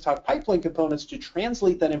equivalent of biztalk pipeline components to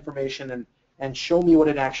translate that information and show me what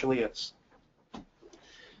it actually is.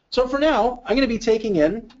 So for now, I'm going to be taking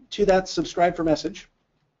in to that subscribe for message,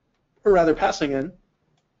 or rather passing in,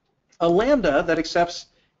 a lambda that accepts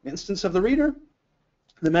an instance of the reader,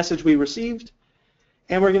 the message we received,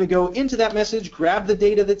 and we're going to go into that message, grab the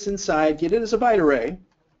data that's inside, get it as a byte array.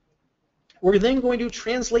 We're then going to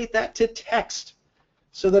translate that to text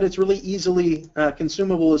so that it's really easily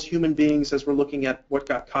consumable as human beings as we're looking at what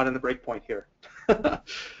got caught in the breakpoint here. So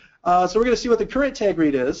we're going to see what the current tag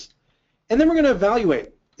read is, and then we're going to evaluate,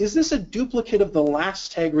 is this a duplicate of the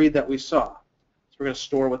last tag read that we saw? So we're going to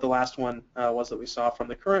store what the last one was that we saw from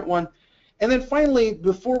the current one. And then finally,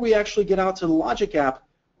 before we actually get out to the logic app,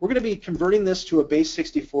 we're going to be converting this to a base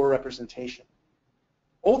 64 representation.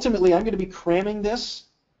 Ultimately, I'm going to be cramming this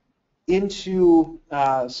into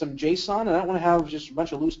some JSON, and I don't want to have just a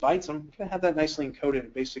bunch of loose bytes. I'm going to have that nicely encoded in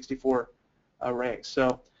base 64 array.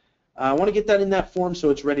 So I want to get that in that form so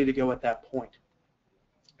it's ready to go at that point.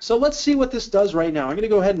 So let's see what this does right now. I'm going to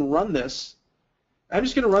go ahead and run this I'm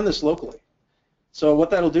just going to run this locally. So what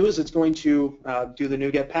that'll do is it's going to do the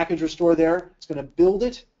NuGet package restore there. It's going to build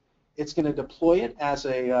it. It's going to deploy it as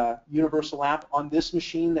a universal app on this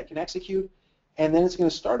machine that can execute, and then it's going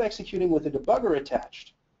to start executing with a debugger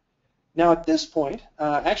attached. Now at this point,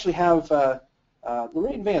 I actually have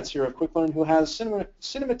Lorraine Vance here of Quick Learn, who has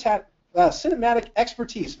cinematic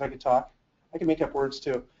expertise, if I could talk. I can make up words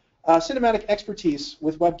too. Cinematic expertise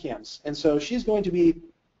with webcams. And so she's going to be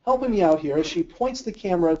helping me out here as she points the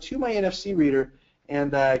camera to my NFC reader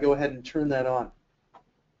and go ahead and turn that on.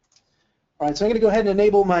 All right, so I'm going to go ahead and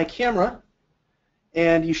enable my camera,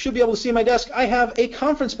 and you should be able to see on my desk I have a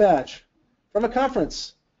conference badge from a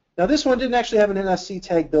conference. Now this one didn't actually have an NFC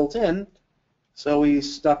tag built in, so we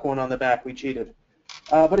stuck one on the back. We cheated.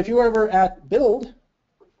 But if you were ever at Build,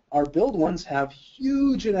 our Build ones have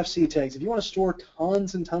huge NFC tags. If you want to store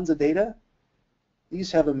tons and tons of data,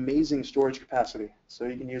 these have amazing storage capacity, so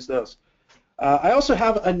you can use those. I also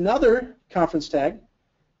have another conference tag,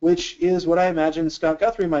 which is what I imagine Scott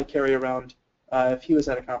Guthrie might carry around if he was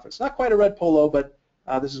at a conference. Not quite a red polo, but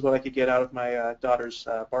this is what I could get out of my daughter's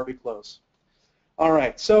Barbie clothes. All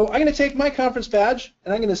right, so I'm going to take my conference badge,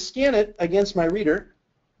 and I'm going to scan it against my reader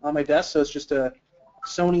on my desk, so it's just a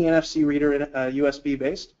Sony NFC reader,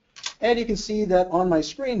 USB-based. And you can see that on my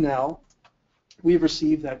screen now, we've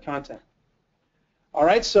received that content. All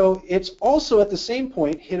right, so it's also at the same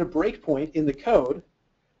point hit a breakpoint in the code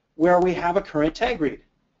where we have a current tag read.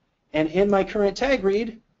 And in my current tag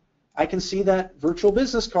read, I can see that virtual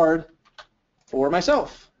business card for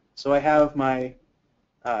myself. So I have my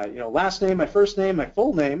last name, my first name, my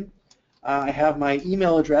full name. I have my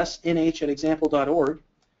email address, nh@example.org,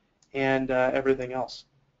 and everything else.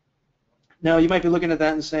 Now, you might be looking at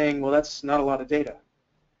that and saying, well, that's not a lot of data.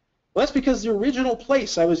 Well, that's because the original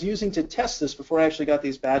place I was using to test this before I actually got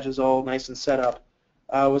these badges all nice and set up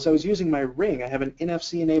was I was using my ring. I have an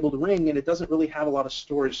NFC-enabled ring, and it doesn't really have a lot of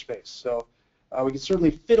storage space. So we can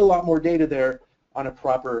certainly fit a lot more data there on a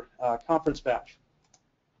proper conference badge.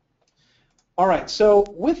 All right, so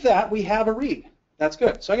with that, we have a read. That's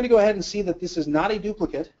good. So I'm going to go ahead and see that this is not a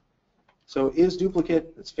duplicate. So is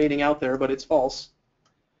duplicate, it's fading out there, but it's false.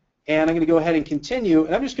 And I'm going to go ahead and continue,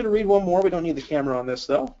 and I'm just going to read one more. We don't need the camera on this,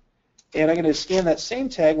 though. And I'm going to scan that same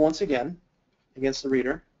tag once again against the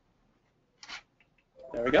reader.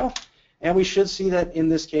 There we go. And we should see that in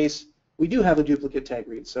this case, we do have a duplicate tag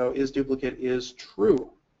read. So is duplicate is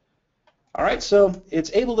true. All right, so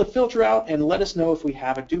it's able to filter out and let us know if we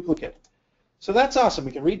have a duplicate. So that's awesome.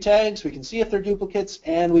 We can read tags, we can see if they're duplicates,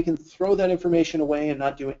 and we can throw that information away and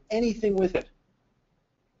not do anything with it.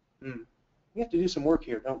 We have to do some work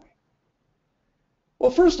here, don't we?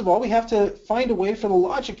 Well, first of all, we have to find a way for the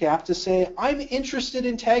Logic app to say, I'm interested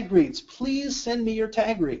in tag reads. Please send me your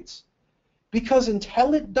tag reads. Because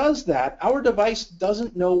until it does that, our device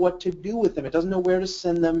doesn't know what to do with them. It doesn't know where to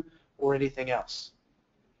send them or anything else.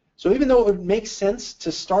 So even though it would make sense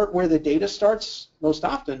to start where the data starts most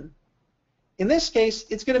often, in this case,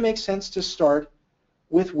 it's going to make sense to start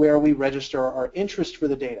with where we register our interest for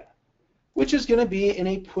the data, which is going to be in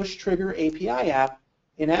a push trigger API app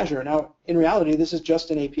in Azure. Now, in reality, this is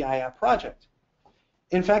just an API app project.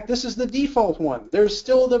 In fact, this is the default one. There's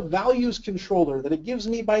still the values controller that it gives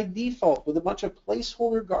me by default with a bunch of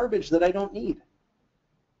placeholder garbage that I don't need.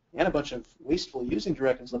 And a bunch of wasteful using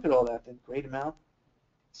directives. Look at all that, the great amount.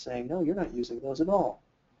 Saying, no, you're not using those at all.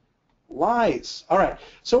 Lies. All right,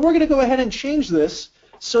 so we're going to go ahead and change this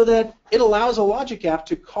so that it allows a Logic app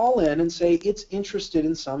to call in and say it's interested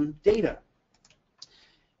in some data.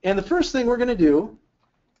 And the first thing we're going to do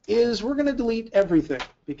is we're going to delete everything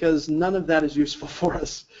because none of that is useful for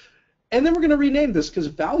us. And then we're going to rename this because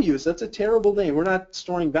values, that's a terrible name. We're not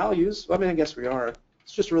storing values. Well, I mean, I guess we are.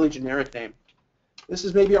 It's just a really generic name. This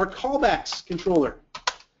is maybe our callbacks controller.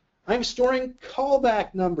 I'm storing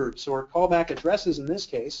callback numbers or callback addresses in this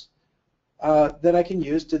case that I can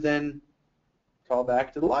use to then call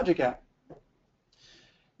back to the Logic app.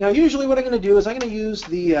 Now, usually what I'm going to do is I'm going to use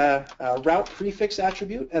the route prefix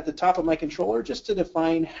attribute at the top of my controller just to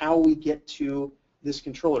define how we get to this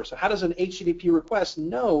controller. So how does an HTTP request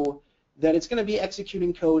know that it's going to be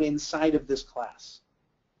executing code inside of this class?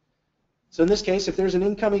 So in this case, if there's an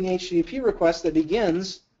incoming HTTP request that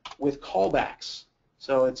begins with callbacks,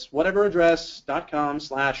 so it's whatever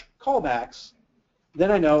address.com/callbacks, then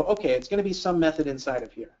I know, okay, it's going to be some method inside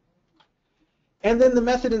of here. And then the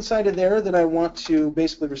method inside of there that I want to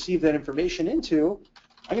basically receive that information into,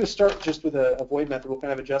 I'm going to start just with a void method. We'll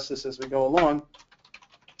kind of adjust this as we go along,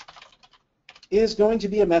 is going to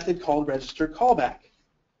be a method called register callback.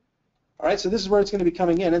 All right, so this is where it's going to be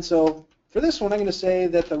coming in. And so for this one, I'm going to say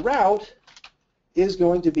that the route is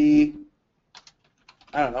going to be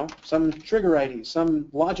I don't know, some trigger ID, some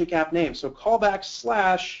logic app name. So callback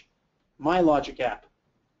slash my logic app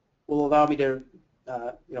will allow me to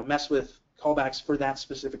mess with callbacks for that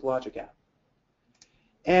specific logic app.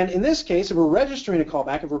 And in this case, if we're registering a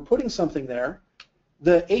callback, if we're putting something there,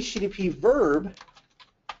 the HTTP verb,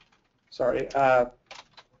 sorry,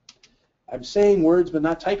 I'm saying words but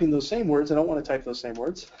not typing those same words. I don't want to type those same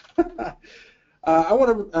words. I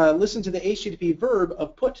want to listen to the HTTP verb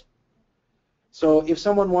of put. So if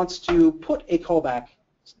someone wants to put a callback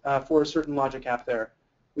for a certain logic app there,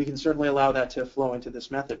 we can certainly allow that to flow into this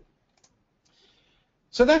method.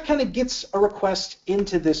 So that kind of gets a request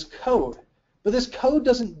into this code. But this code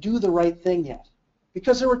doesn't do the right thing yet,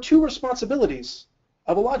 because there were two responsibilities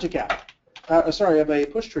of a logic app, of a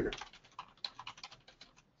push trigger.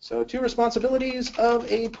 So two responsibilities of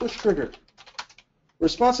a push trigger.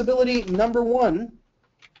 Responsibility number one,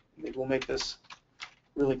 maybe we'll make this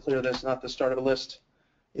really clear, this not the start of a list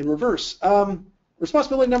in reverse.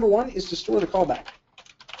 Responsibility number one is to store the callback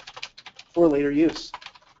for later use.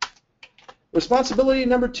 Responsibility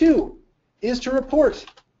number two is to report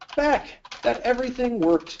back that everything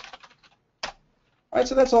worked. All right,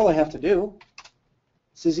 so that's all I have to do.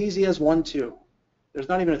 It's as easy as 1, 2. There's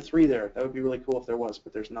not even a 3 there. That would be really cool if there was,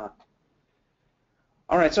 but there's not.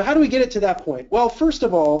 All right, so how do we get it to that point? Well, first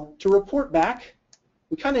of all, to report back,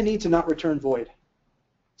 we kind of need to not return void.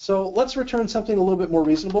 So let's return something a little bit more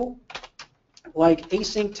reasonable, like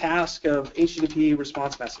async task of HTTP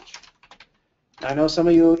response message. Now, I know some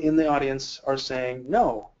of you in the audience are saying,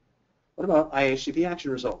 no, what about IHTTP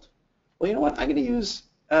action result? Well, you know what? I'm going to use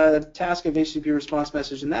a task of HTTP response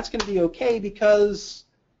message, and that's going to be okay because,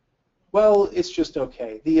 well, it's just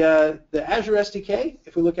okay. The Azure SDK,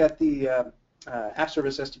 if we look at the App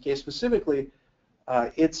Service SDK specifically,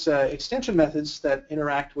 its extension methods that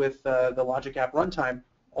interact with the Logic App runtime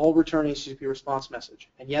all return HTTP response message.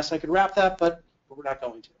 And yes, I could wrap that, but we're not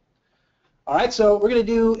going to. All right, so we're going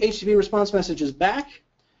to do HTTP response messages back.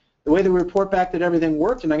 The way that we report back that everything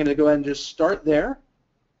worked, and I'm going to go ahead and just start there,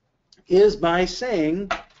 is by saying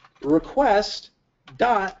request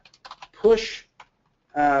dot push.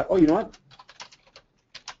 Oh, you know what?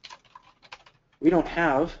 We don't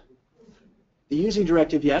have the using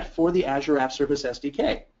directive yet for the Azure App Service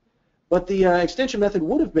SDK, but the extension method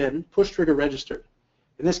would have been push trigger registered.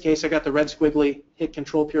 In this case, I got the red squiggly, hit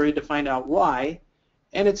control period to find out why,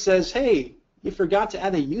 and it says, hey, you forgot to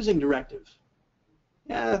add a using directive.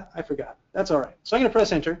 Yeah, I forgot. That's all right. So I'm going to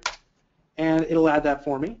press enter, and it'll add that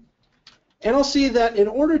for me. And I'll see that in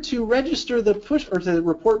order to register the push, or to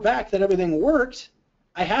report back that everything worked,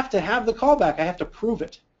 I have to have the callback. I have to prove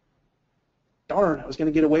it. Darn, I was going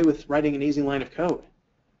to get away with writing an easy line of code.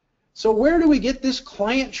 So where do we get this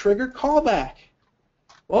client trigger callback?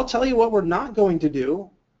 Well, I'll tell you what we're not going to do.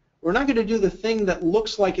 We're not going to do the thing that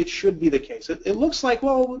looks like it should be the case. It looks like,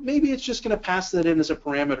 well, maybe it's just going to pass that in as a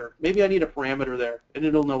parameter. Maybe I need a parameter there, and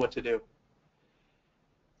it'll know what to do.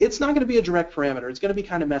 It's not going to be a direct parameter. It's going to be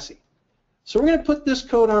kind of messy. So we're going to put this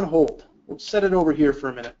code on hold. We'll set it over here for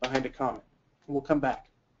a minute behind a comment, and we'll come back.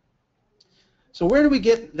 So where do we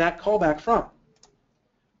get that callback from?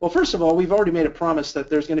 Well, first of all, we've already made a promise that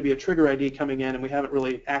there's going to be a trigger ID coming in, and we haven't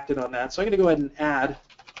really acted on that. So I'm going to go ahead and add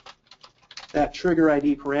that trigger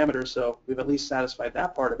ID parameter, so we've at least satisfied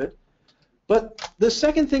that part of it. But the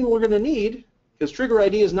second thing we're going to need, because trigger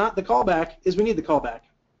ID is not the callback, is we need the callback.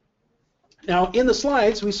 Now, in the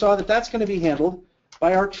slides, we saw that that's going to be handled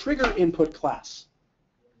by our trigger input class.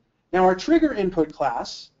 Now, our trigger input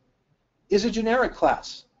class is a generic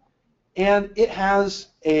class, and it has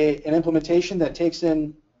an implementation that takes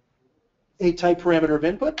in a type parameter of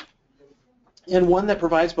input and one that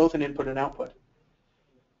provides both an input and output.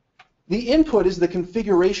 The input is the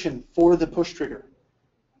configuration for the push trigger.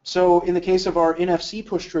 So in the case of our NFC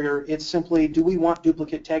push trigger, it's simply, do we want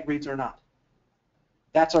duplicate tag reads or not?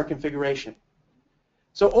 That's our configuration.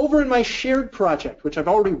 So over in my shared project, which I've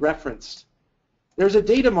already referenced, there's a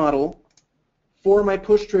data model for my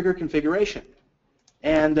push trigger configuration.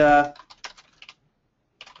 And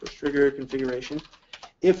push trigger configuration,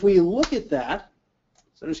 if we look at that,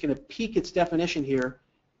 so I'm just going to peek its definition here,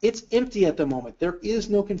 it's empty at the moment. There is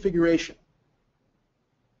no configuration.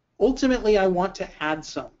 Ultimately, I want to add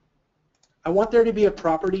some. I want there to be a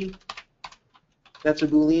property that's a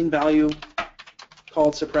Boolean value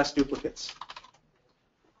called suppress duplicates.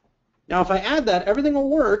 Now, if I add that, everything will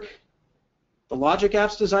work. The Logic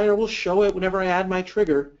Apps Designer will show it whenever I add my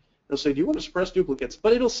trigger. It'll say, do you want to suppress duplicates?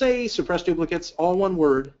 But it'll say suppress duplicates, all one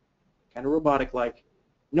word, kind of robotic-like.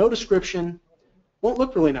 No description. Won't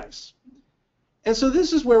look really nice. And so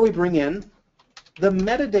this is where we bring in the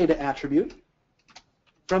metadata attribute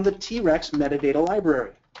from the T-Rex metadata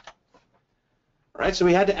library. All right, so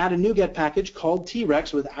we had to add a NuGet package called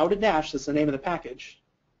T-Rex without a dash. That's the name of the package.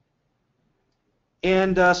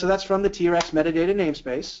 And so that's from the T-Rex metadata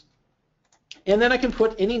namespace. And then I can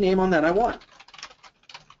put any name on that I want.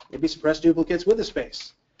 Maybe suppress duplicates with a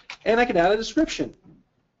space. And I could add a description.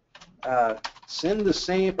 Send the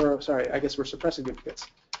same, or sorry, I guess we're suppressing duplicates.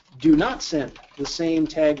 Do not send the same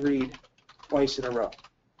tag read twice in a row.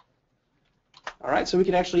 All right, so we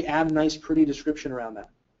can actually add a nice, pretty description around that.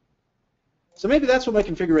 So maybe that's what my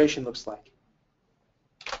configuration looks like.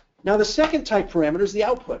 Now the second type parameter is the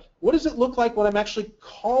output. What does it look like when I'm actually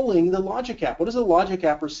calling the logic app? What does the logic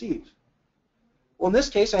app receive? Well, in this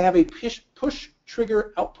case, I have a push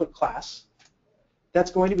trigger output class that's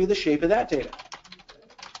going to be the shape of that data.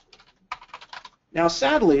 Now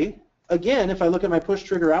sadly, again, if I look at my push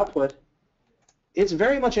trigger output, it's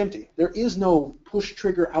very much empty. There is no push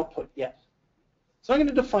trigger output yet. So I'm going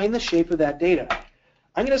to define the shape of that data.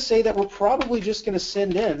 I'm going to say that we're probably just going to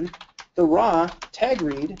send in the raw tag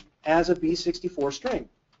read as a B64 string.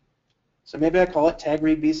 So maybe I call it tag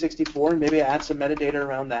read B64, and maybe I add some metadata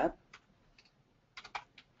around that.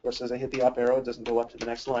 Of course, as I hit the up arrow, it doesn't go up to the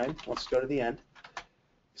next line. Let's go to the end.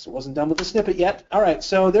 So it wasn't done with the snippet yet. All right,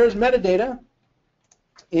 so there's metadata,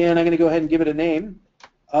 and I'm going to go ahead and give it a name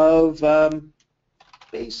of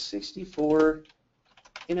base64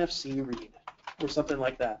 NFC read, or something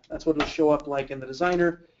like that. That's what it'll show up like in the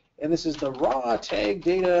designer. And this is the raw tag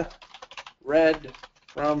data read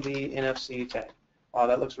from the NFC tag. Wow,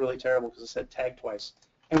 that looks really terrible because it said tag twice.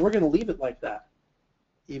 And we're going to leave it like that.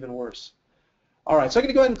 Even worse. All right, so I'm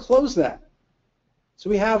going to go ahead and close that. So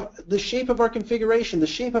we have the shape of our configuration, the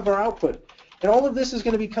shape of our output. And all of this is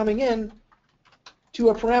going to be coming in to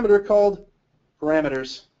a parameter called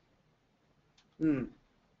parameters.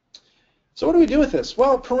 So what do we do with this?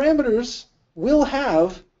 Well, parameters will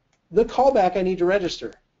have the callback I need to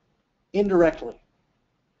register indirectly.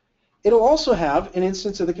 It'll also have an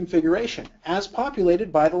instance of the configuration as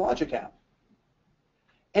populated by the logic app.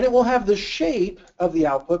 And it will have the shape of the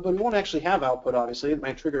output, but it won't actually have output, obviously.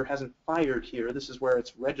 My trigger hasn't fired here. This is where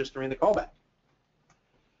it's registering the callback.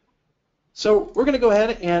 So we're going to go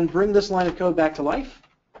ahead and bring this line of code back to life.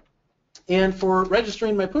 And for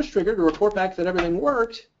registering my push trigger to report back that everything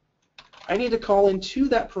worked, I need to call into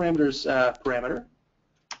that parameters parameter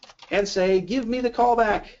and say, give me the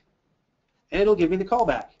callback. And it'll give me the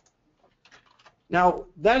callback. Now,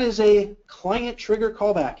 that is a client trigger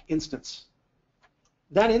callback instance.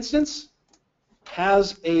 That instance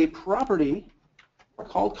has a property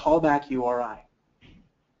called callback URI.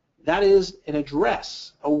 That is an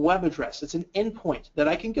address, a web address. It's an endpoint that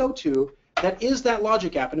I can go to that is that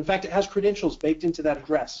logic app. And in fact, it has credentials baked into that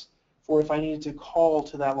address for if I needed to call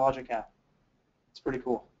to that logic app. It's pretty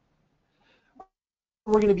cool.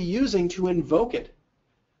 We're going to be using to invoke it.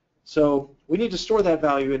 So we need to store that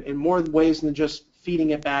value in more ways than just feeding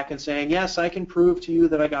it back and saying, yes, I can prove to you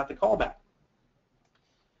that I got the callback.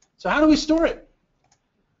 So how do we store it?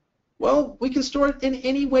 Well, we can store it in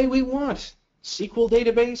any way we want. SQL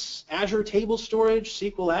database, Azure table storage,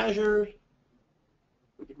 SQL Azure.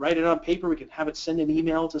 We could write it on paper. We could have it send an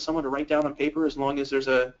email to someone to write down on paper as long as there's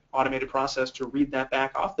an automated process to read that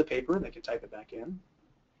back off the paper and they can type it back in.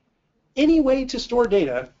 Any way to store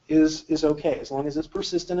data is okay as long as it's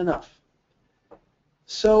persistent enough.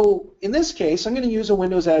 So in this case, I'm going to use a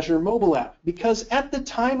Windows Azure mobile app because at the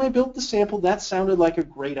time I built the sample, that sounded like a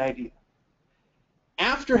great idea.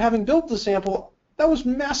 After having built the sample, that was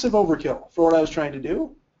massive overkill for what I was trying to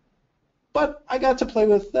do, but I got to play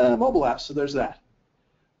with mobile apps, so there's that.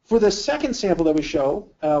 For the second sample that we show,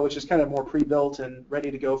 which is kind of more pre-built and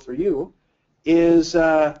ready to go for you, is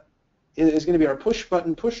going to be our push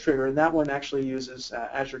button push trigger, and that one actually uses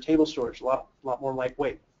Azure table storage, a lot more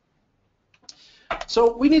lightweight.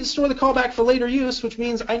 So we need to store the callback for later use, which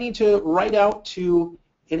means I need to write out to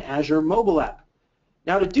an Azure mobile app.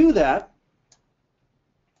 Now to do that,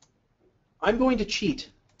 I'm going to cheat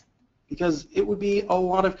because it would be a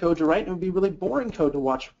lot of code to write and it would be really boring code to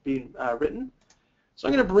watch being written. So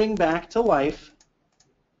I'm going to bring back to life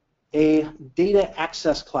a data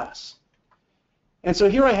access class. And so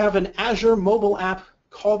here I have an Azure mobile app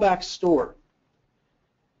callback store.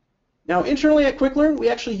 Now internally at QuickLearn, we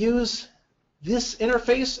actually use this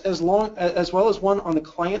interface as well as one on the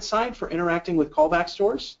client side for interacting with callback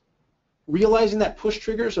stores. Realizing that push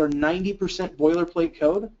triggers are 90% boilerplate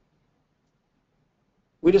code,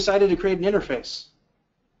 we decided to create an interface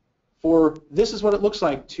for this is what it looks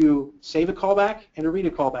like to save a callback and to read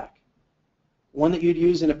a callback. One that you'd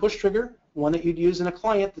use in a push trigger, one that you'd use in a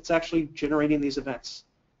client that's actually generating these events.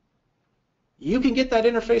 You can get that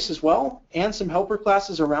interface as well and some helper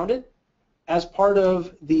classes around it as part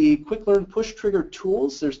of the Quick Learn Push Trigger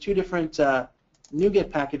tools. There's two different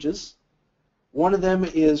NuGet packages. One of them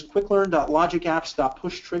is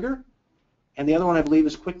quicklearn.logicapps.pushtrigger, and the other one I believe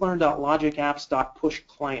is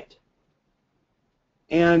quicklearn.logicapps.pushclient.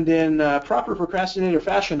 And in proper procrastinator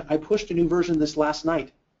fashion, I pushed a new version of this last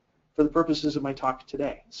night for the purposes of my talk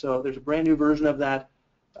today. So there's a brand new version of that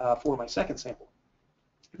for my second sample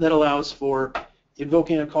that allows for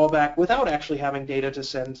invoking a callback without actually having data to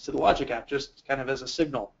send to the logic app, just kind of as a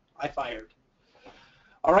signal. I fired.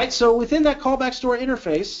 All right, so within that callback store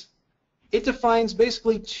interface, it defines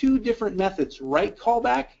basically two different methods, write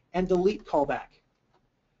callback and delete callback.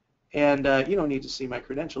 And you don't need to see my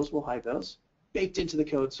credentials. We'll hide those. Baked into the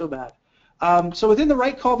code, so bad. So within the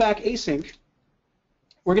write callback async,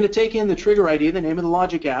 we're going to take in the trigger ID, the name of the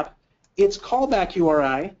logic app, its callback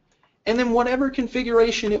URI, and then whatever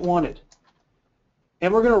configuration it wanted.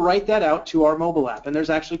 And we're going to write that out to our mobile app. And there's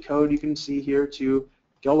actually code you can see here to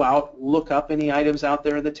go out, look up any items out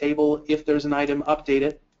there in the table. If there's an item, update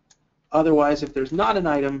it. Otherwise, if there's not an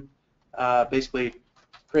item, basically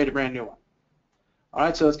create a brand new one. All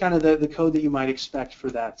right, so it's kind of the code that you might expect for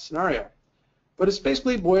that scenario. But it's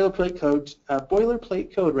basically boilerplate code,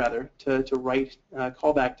 to write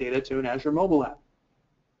callback data to an Azure mobile app.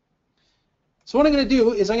 So what I'm going to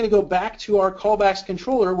do is I'm going to go back to our callbacks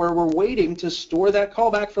controller where we're waiting to store that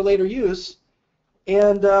callback for later use,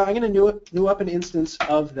 and I'm going to new up an instance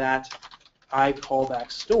of that iCallback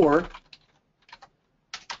store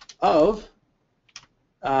of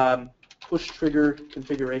push trigger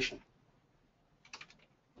configuration.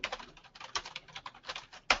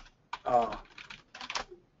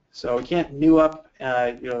 So we can't new up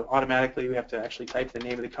automatically. We have to actually type the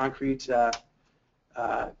name of the concrete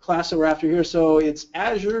class that we're after here. So it's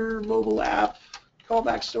Azure Mobile App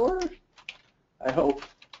Callback Store, I hope.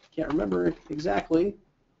 Can't remember exactly.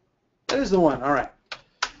 That is the one. All right.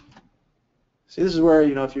 See, this is where,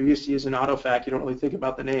 if you're used to using AutoFac, you don't really think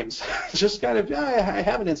about the names. It's just kind of, yeah, I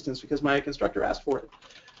have an instance because my constructor asked for it.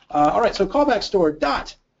 All right, so callback store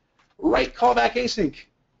dot write callback async.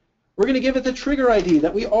 We're going to give it the trigger ID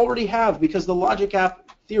that we already have because the logic app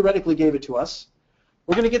theoretically gave it to us.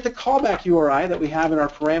 We're going to get the callback URI that we have in our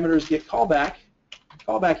parameters get callback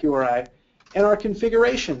URI, and our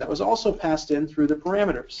configuration that was also passed in through the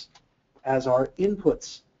parameters as our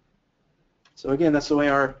inputs. So again, that's the way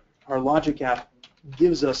our logic app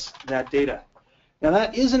gives us that data. Now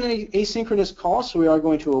that is an asynchronous call, so we are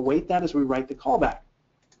going to await that as we write the callback.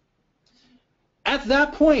 At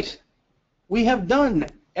that point, we have done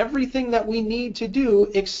everything that we need to do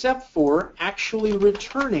except for actually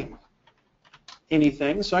returning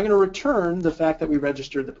anything. So I'm going to return the fact that we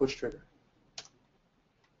registered the push trigger.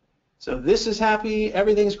 So this is happy,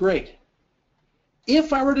 everything's great.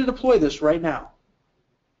 If I were to deploy this right now,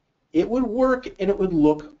 it would work and it would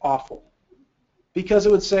look awful. Because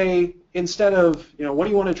it would say, instead of, what do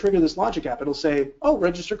you want to trigger this logic app? It'll say, oh,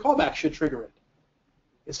 register callback should trigger it.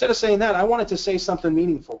 Instead of saying that, I want it to say something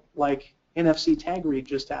meaningful, like NFC tag read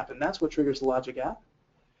just happened. That's what triggers the logic app.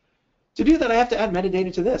 To do that, I have to add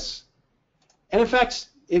metadata to this. And in fact,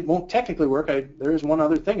 it won't technically work. There is one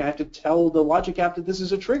other thing. I have to tell the logic app that this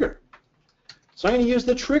is a trigger. So I'm going to use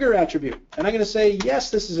the trigger attribute. And I'm going to say, yes,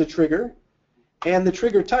 this is a trigger. And the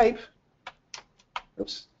trigger type,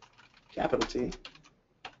 oops, capital T,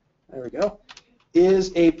 there we go,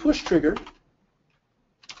 is a push trigger.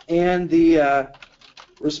 And the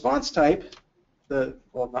response type,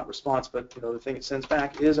 well, not response, but the thing it sends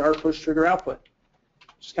back is our push trigger output.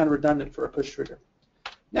 Which is kind of redundant for a push trigger.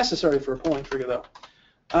 Necessary for a polling trigger, though.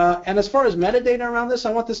 And as far as metadata around this,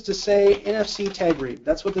 I want this to say NFC tag read.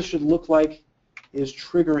 That's what this should look like, is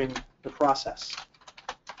triggering the process.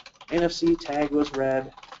 NFC tag was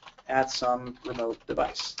read at some remote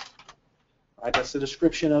device. All right, that's the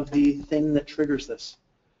description of the thing that triggers this.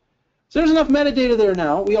 So there's enough metadata there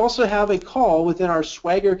now. We also have a call within our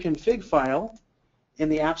Swagger config file in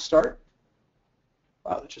the app start.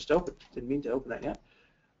 Wow, it just opened. Didn't mean to open that yet.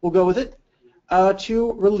 We'll go with it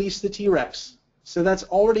to release the T-Rex. So that's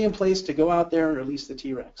already in place to go out there and release the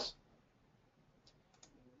T-Rex.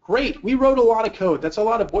 Great, we wrote a lot of code. That's a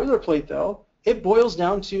lot of boilerplate, though. It boils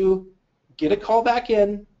down to get a callback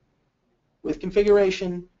in with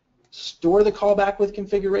configuration, store the callback with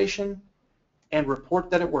configuration, and report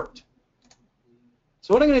that it worked.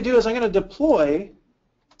 So what I'm going to do is I'm going to deploy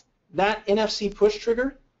that NFC push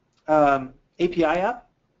trigger API app.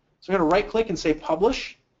 So I'm going to right-click and say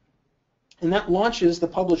Publish, and that launches the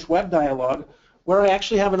Publish Web dialog, where I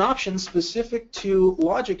actually have an option specific to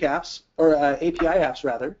logic apps, or API apps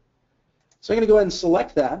rather. So I'm going to go ahead and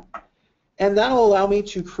select that. and that'll allow me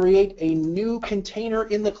to create a new container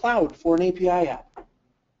in the cloud for an API app.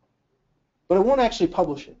 But it won't actually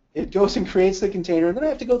publish it. It goes and creates the container, and then I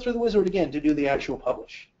have to go through the wizard again to do the actual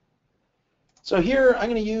publish. So here I'm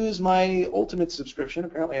going to use my Ultimate subscription.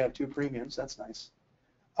 Apparently I have 2 premiums. That's nice.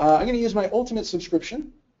 I'm going to use my Ultimate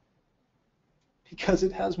subscription because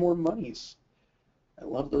it has more monies. I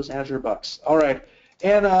love those Azure bucks. All right,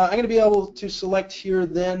 and I'm going to be able to select here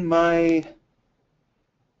then my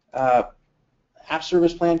app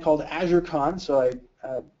service plan called AzureCon. So I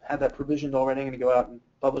had that provisioned already. I'm going to go out and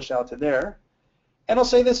publish out to there. And I'll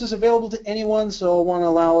say this is available to anyone, so I want to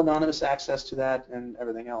allow anonymous access to that and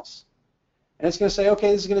everything else. And it's going to say,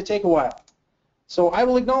 okay, this is going to take a while. So I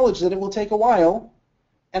will acknowledge that it will take a while,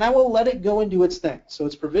 and I will let it go and do its thing. So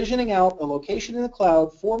it's provisioning out a location in the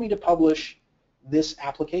cloud for me to publish this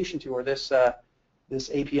application to, or this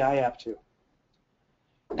API app to.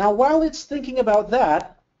 Now, while it's thinking about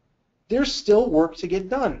that, there's still work to get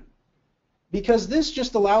done, because this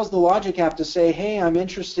just allows the logic app to say, hey, I'm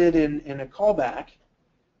interested in a callback,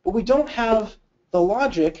 but we don't have the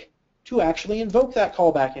logic to actually invoke that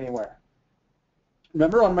callback anywhere.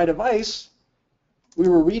 Remember, on my device, we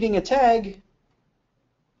were reading a tag,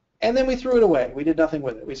 and then we threw it away. We did nothing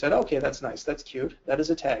with it. We said, okay, that's nice, that's cute, that is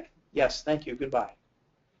a tag. Yes, thank you, goodbye.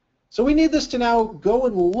 So we need this to now go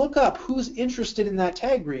and look up who's interested in that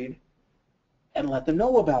tag read and let them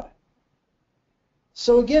know about it.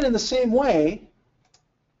 So again, in the same way,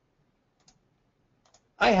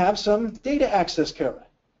 I have some data access code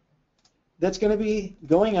that's going to be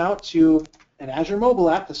going out to an Azure mobile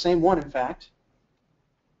app, the same one in fact.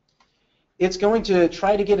 It's going to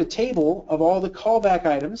try to get a table of all the callback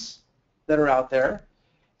items that are out there,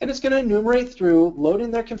 and it's going to enumerate through, load in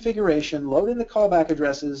their configuration, load in the callback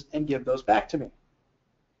addresses, and give those back to me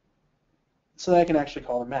so that I can actually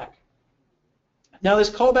call them back. Now this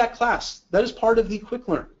callback class, that is part of the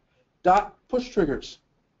quicklearn.pushtriggers.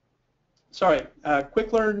 Sorry,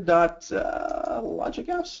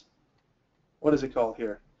 quicklearn.logicapps? What is it called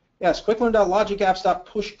here? Yes,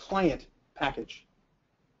 quicklearn.logicapps.pushClient package.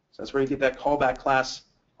 So that's where you get that callback class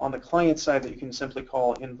on the client side that you can simply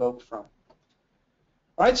call invoke from.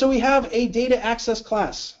 All right, so we have a data access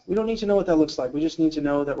class. We don't need to know what that looks like. We just need to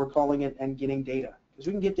know that we're calling it and getting data, because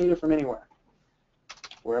we can get data from anywhere,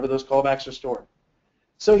 wherever those callbacks are stored.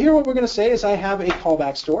 So here what we're going to say is I have a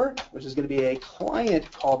callback store, which is going to be a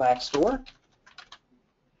client callback store.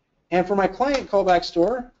 And for my client callback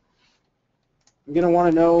store, I'm going to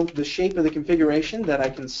want to know the shape of the configuration that I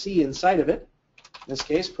can see inside of it, in this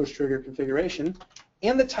case, push trigger configuration,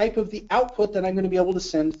 and the type of the output that I'm going to be able to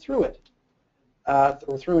send through it,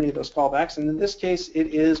 or through any of those callbacks. And in this case,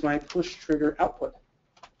 it is my push trigger output.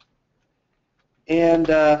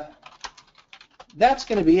 And that's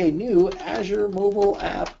going to be a new Azure mobile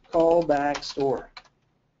app callback store.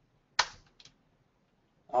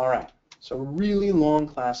 All right, so really long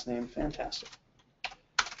class name, fantastic.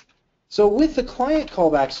 So with the client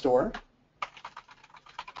callback store,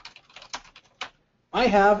 I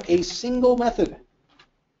have a single method.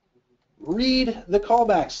 Read the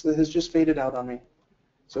callbacks that has just faded out on me.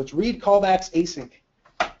 So it's read callbacks async.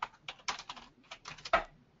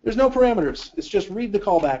 There's no parameters. It's just read the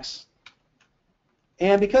callbacks.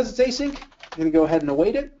 And because it's async, I'm going to go ahead and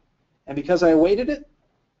await it. And because I awaited it,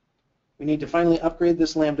 we need to finally upgrade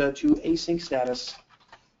this Lambda to async status.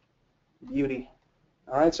 Beauty.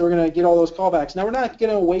 All right, so we're going to get all those callbacks. Now we're not going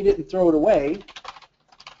to await it and throw it away.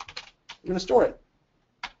 We're going to store it.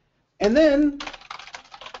 And then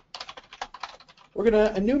we're going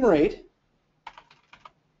to enumerate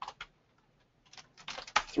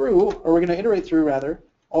through, or we're going to iterate through, rather,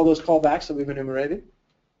 all those callbacks that we've enumerated.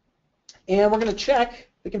 And we're going to check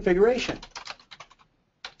the configuration.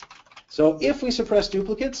 So if we suppress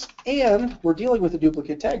duplicates and we're dealing with a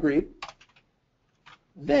duplicate tag read,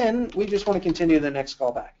 then we just want to continue the next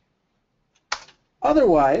callback.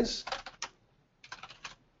 Otherwise,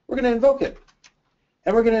 we're going to invoke it.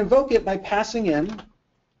 And we're going to invoke it by passing in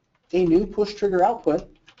a new push trigger output,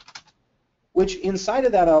 which inside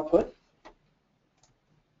of that output,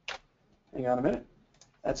 hang on a minute,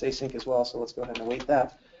 that's async as well, so let's go ahead and await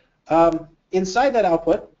that. Inside that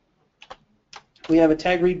output, we have a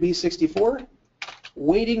tag read B64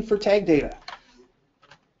 waiting for tag data.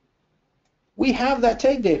 We have that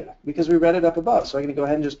tag data because we read it up above, so I'm going to go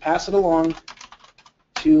ahead and just pass it along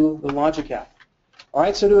to the logic app. All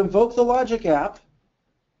right, so to invoke the logic app,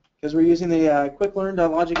 because we're using the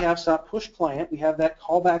quicklearn.logicapps.pushClient, we have that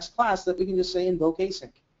callbacks class that we can just say invoke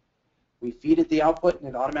async. We feed it the output, and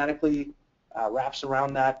it automatically wraps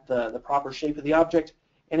around that the proper shape of the object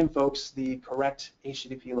and invokes the correct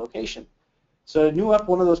HTTP location. So to new up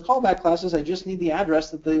one of those callback classes, I just need the address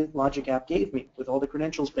that the logic app gave me with all the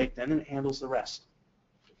credentials baked in, and it handles the rest.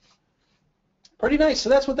 Pretty nice. So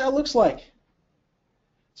that's what that looks like.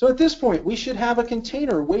 So at this point, we should have a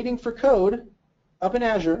container waiting for code up in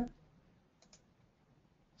Azure.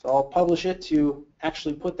 So I'll publish it to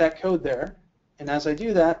actually put that code there. And as I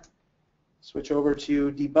do that, switch over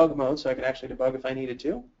to debug mode so I can actually debug if I needed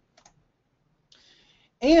to.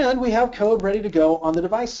 And we have code ready to go on the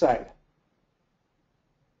device side.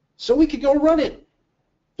 So we could go run it.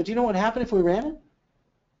 But do you know what happened if we ran it?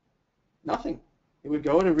 Nothing. It would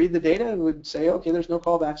go and read the data and would say, okay, there's no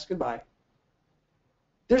callbacks, goodbye.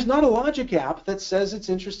 There's not a logic app that says it's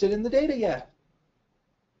interested in the data yet.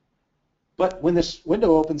 But when this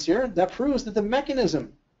window opens here, that proves that the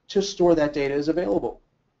mechanism to store that data is available.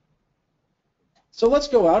 So let's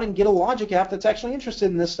go out and get a logic app that's actually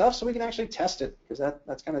interested in this stuff so we can actually test it, because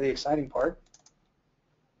that's kind of the exciting part.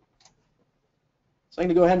 So I'm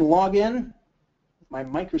going to go ahead and log in with my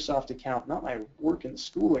Microsoft account, not my work and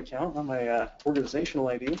school account, not my organizational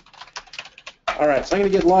ID. All right, so I'm going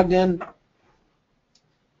to get logged in,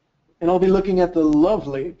 and I'll be looking at the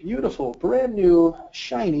lovely, beautiful, brand new,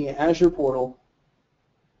 shiny Azure portal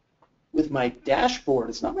with my dashboard.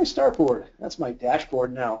 It's not my start board. That's my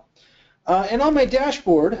dashboard now. And on my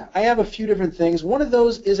dashboard, I have a few different things. One of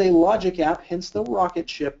those is a logic app, hence the rocket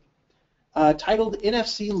ship, titled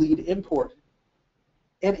NFC Lead Import.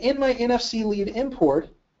 And in my NFC Lead Import,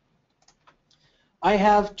 I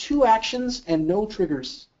have 2 actions and no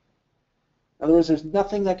triggers. In other words, there's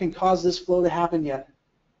nothing that can cause this flow to happen yet.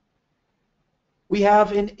 We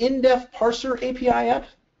have an in-depth parser API app,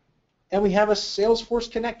 and we have a Salesforce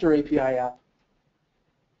connector API app.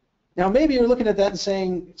 Now, maybe you're looking at that and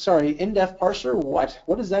saying, sorry, in-depth parser, what?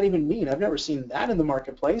 What does that even mean? I've never seen that in the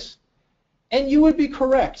marketplace. And you would be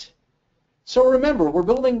correct. So remember, we're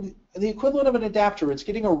building the equivalent of an adapter. It's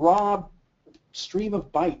getting a raw stream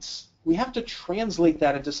of bytes. We have to translate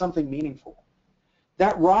that into something meaningful.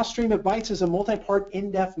 That raw stream of bytes is a multi-part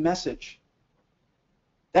in-depth message.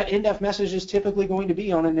 That in-depth message is typically going to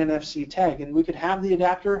be on an NFC tag, and we could have the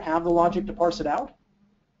adapter have the logic to parse it out.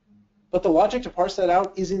 But the logic to parse that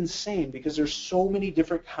out is insane because there's so many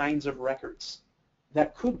different kinds of records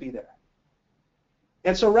that could be there.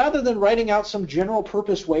 And so rather than writing out some general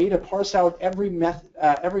purpose way to parse out every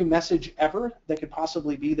message ever that could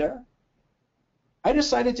possibly be there, I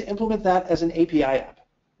decided to implement that as an API app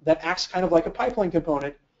that acts kind of like a pipeline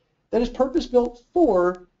component that is purpose-built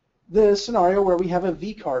for the scenario where we have a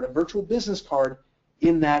vCard, a virtual business card,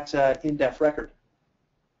 in that in-depth record.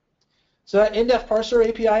 So that in-depth parser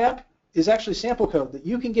API app is actually sample code that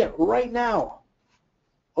you can get right now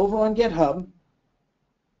over on GitHub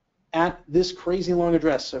at this crazy long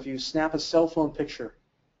address. So if you snap a cell phone picture,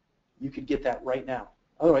 you could get that right now.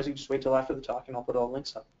 Otherwise, you can just wait till after the talk and I'll put all the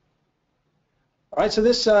links up. All right, so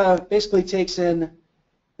this basically takes in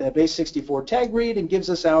the base64 tag read and gives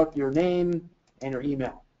us out your name and your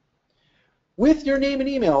email. With your name and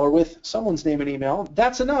email, or with someone's name and email,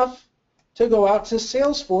 that's enough to go out to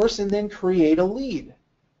Salesforce and then create a lead.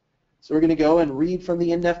 So we're going to go and read from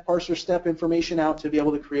the in-depth parser step information out to be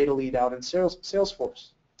able to create a lead out in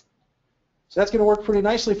Salesforce. So that's going to work pretty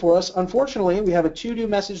nicely for us. Unfortunately, we have a to-do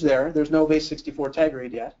message there. There's no base64 tag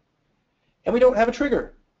read yet. And we don't have a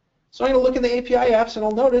trigger. So I'm going to look in the API apps and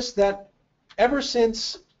I'll notice that ever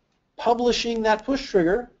since publishing that push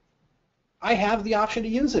trigger, I have the option to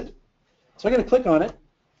use it. So I'm going to click on it,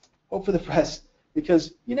 hope for the best,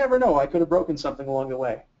 because you never know, I could have broken something along the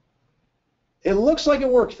way. It looks like it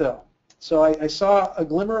worked though. So I saw a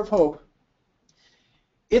glimmer of hope.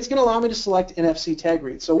 It's going to allow me to select NFC tag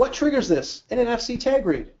read. So what triggers this? An NFC tag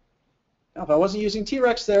read. Now if I wasn't using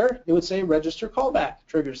T-Rex there, it would say register callback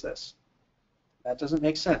triggers this. That doesn't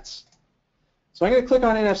make sense. So I'm going to click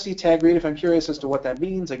on NFC tag read if I'm curious as to what that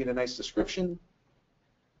means. I get a nice description.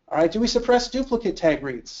 All right, do we suppress duplicate tag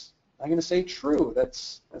reads? I'm going to say true.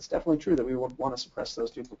 That's definitely true that we would want to suppress those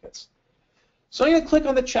duplicates. So I'm going to click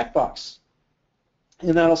on the checkbox,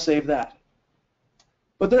 and that'll save that.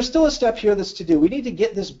 But there's still a step here that's to do. We need to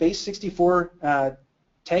get this base64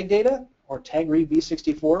 tag data, or tag read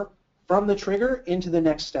B64, from the trigger into the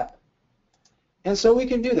next step. And so we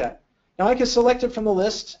can do that. Now I can select it from the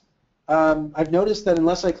list. I've noticed that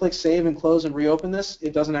unless I click Save and Close and reopen this,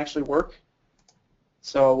 it doesn't actually work.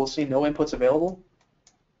 So we'll see no inputs available.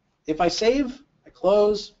 If I save, I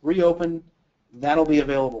close, reopen, that'll be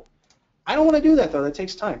available. I don't want to do that though, that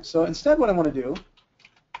takes time. So instead what I want to do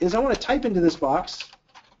is I want to type into this box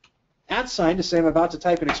 @ to say I'm about to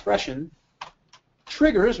type an expression,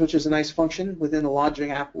 triggers, which is a nice function within the Logic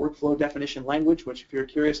App workflow definition language, which if you're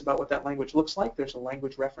curious about what that language looks like, there's a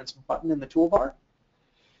language reference button in the toolbar.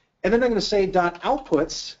 And then I'm going to say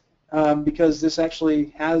 .outputs because this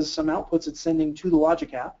actually has some outputs it's sending to the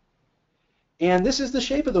Logic App. And this is the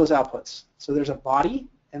shape of those outputs. So there's a body,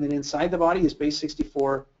 and then inside the body is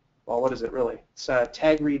base64. Well, what is it really? It's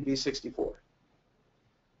tag read v64.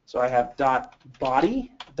 So I have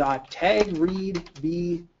 .body, .tag read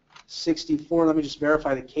v64. Let me just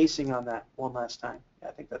verify the casing on that one last time. Yeah,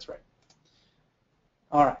 I think that's right.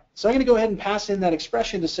 All right, so I'm going to go ahead and pass in that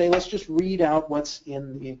expression to say, let's just read out what's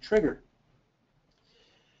in the trigger.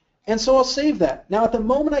 And so I'll save that. Now, at the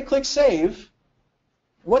moment I click Save,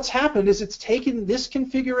 what's happened is it's taken this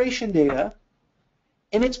configuration data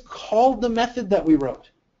and it's called the method that we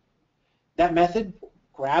wrote. That method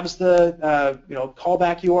grabs the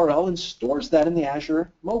callback URL and stores that in the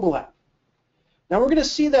Azure mobile app. Now, we're going to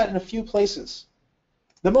see that in a few places.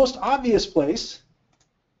 The most obvious place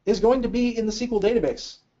is going to be in the SQL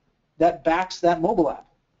database that backs that mobile app.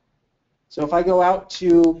 So if I go out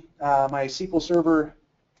to my SQL Server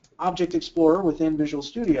Object Explorer within Visual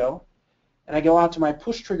Studio, and I go out to my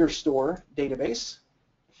push trigger store database,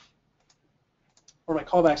 or my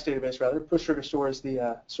callbacks database rather, push trigger store is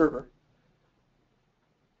the server.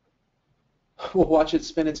 We'll watch it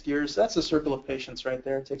spin its gears. That's a circle of patience right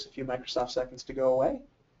there. It takes a few Microsoft seconds to go away.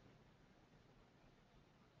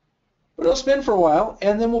 But it'll spin for a while,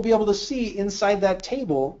 and then we'll be able to see inside that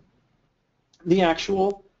table the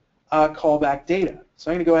actual callback data.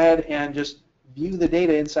 So I'm going to go ahead and just view the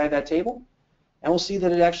data inside that table, and we'll see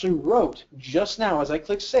that it actually wrote just now, as I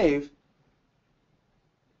click Save,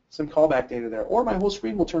 some callback data there. Or my whole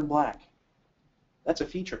screen will turn black. That's a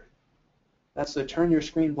feature. That's the turn your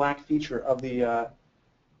screen black feature of the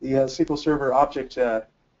SQL Server Object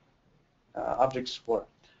Explorer.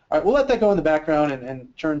 All right, we'll let that go in the background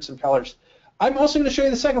and turn some colors. I'm also going to show you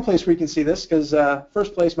the second place where you can see this, because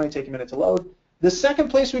first place might take a minute to load. The second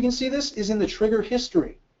place we can see this is in the trigger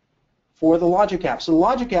history for the Logic App. So the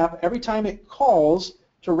Logic App, every time it calls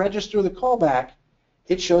to register the callback,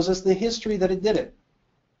 it shows us the history that it did it.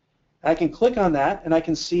 I can click on that, and I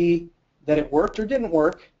can see that it worked or didn't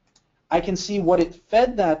work. I can see what it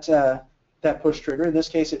fed that push trigger. In this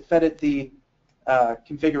case, it fed it the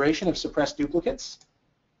configuration of suppressed duplicates,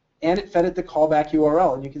 and it fed it the callback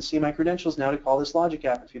URL. And you can see my credentials now to call this Logic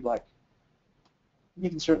App if you'd like. You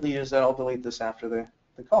can certainly use that. I'll delete this after the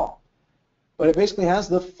call. But it basically has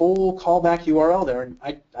the full callback URL there. And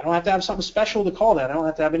I don't have to have something special to call that. I don't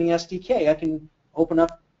have to have any SDK. I can open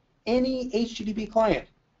up any HTTP client,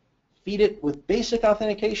 feed it with basic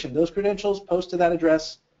authentication, those credentials, post to that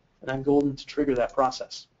address, and I'm golden to trigger that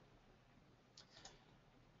process.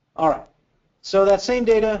 All right, so that same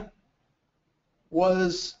data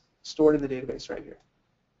was stored in the database right here.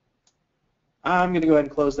 I'm going to go ahead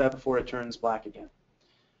and close that before it turns black again.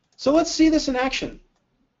 So let's see this in action.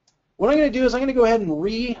 What I'm going to do is I'm going to go ahead and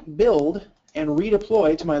rebuild and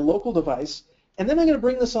redeploy to my local device, and then I'm going to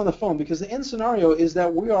bring this on the phone, because the end scenario is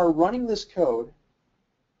that we are running this code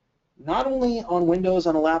not only on Windows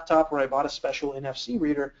on a laptop where I bought a special NFC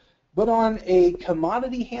reader, but on a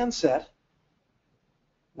commodity handset.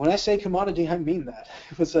 When I say commodity, I mean that.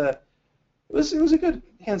 It was a good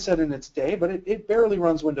handset in its day, but it barely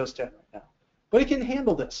runs Windows 10 right now. But it can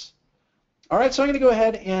handle this. All right, so I'm going to go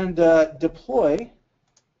ahead and deploy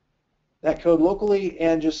that code locally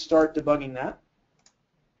and just start debugging that.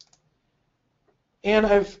 And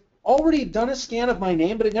I've already done a scan of my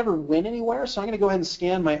name, but it never went anywhere, so I'm going to go ahead and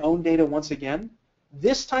scan my own data once again.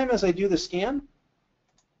 This time as I do the scan,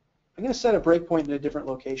 I'm going to set a breakpoint in a different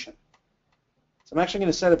location. So I'm actually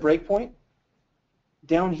going to set a breakpoint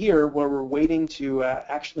down here where we're waiting to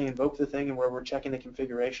actually invoke the thing and where we're checking the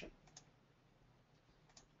configuration.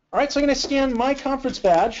 All right, so I'm going to scan my conference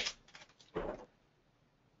badge,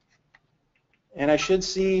 and I should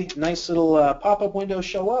see a nice little pop-up window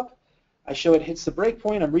show up. I show it hits the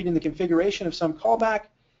breakpoint. I'm reading the configuration of some callback.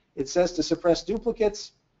 It says to suppress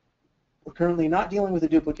duplicates. We're currently not dealing with the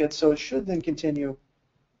duplicates, so it should then continue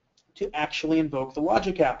to actually invoke the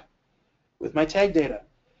Logic App with my tag data.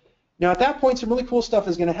 Now at that point, some really cool stuff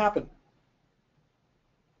is going to happen.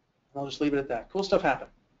 I'll just leave it at that. Cool stuff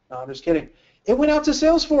happened. No, I'm just kidding. It went out to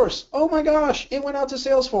Salesforce. Oh my gosh, it went out to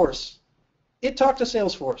Salesforce. It talked to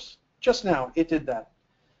Salesforce. Just now, it did that.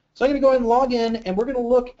 So I'm going to go ahead and log in, and we're going to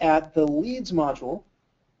look at the Leads module.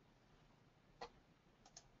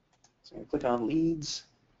 So I'm going to click on Leads,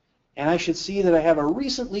 and I should see that I have a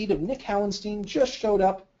recent lead of Nick Hallenstein just showed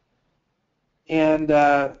up. And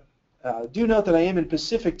do note that I am in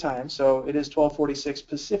Pacific time, so it is 12:46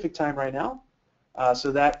 Pacific time right now.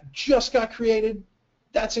 So that just got created.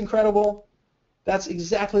 That's incredible. That's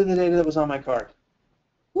exactly the data that was on my card.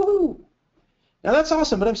 Woohoo! Now that's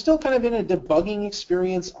awesome, but I'm still kind of in a debugging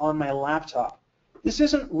experience on my laptop. This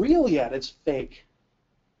isn't real yet, it's fake.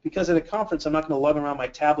 Because at a conference, I'm not going to lug around my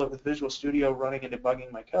tablet with Visual Studio running and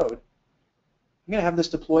debugging my code. I'm going to have this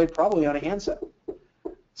deployed probably on a handset.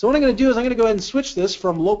 So what I'm going to do is I'm going to go ahead and switch this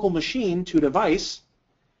from local machine to device,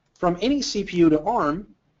 from any CPU to ARM,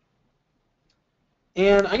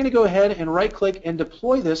 and I'm going to go ahead and right-click and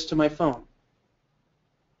deploy this to my phone.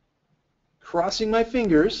 Crossing my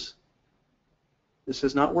fingers. This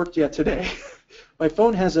has not worked yet today. My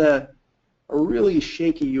phone has a really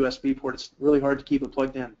shaky USB port. It's really hard to keep it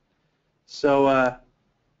plugged in. So,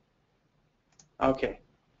 okay.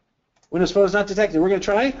 Windows Phone is not detected. We're going to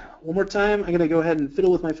try one more time. I'm going to go ahead and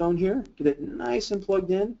fiddle with my phone here, get it nice and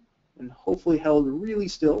plugged in, and hopefully held really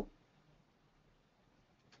still.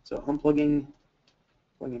 So unplugging,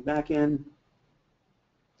 plugging back in.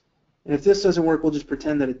 And if this doesn't work, we'll just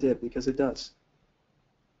pretend that it did, because it does.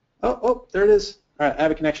 Oh, there it is. All right, I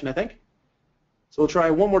have a connection, I think. So we'll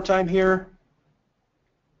try one more time here.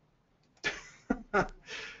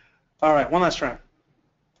 All right, one last try.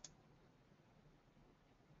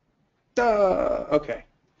 Okay.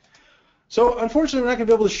 So unfortunately, we're not going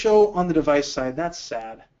to be able to show on the device side. That's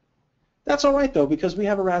sad. That's all right, though, because we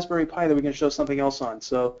have a Raspberry Pi that we can show something else on.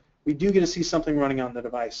 So we do get to see something running on the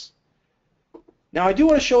device. Now, I do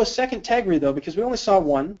want to show a second tag read, though, because we only saw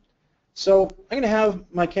one. So I'm going to have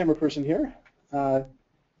my camera person here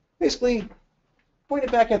basically point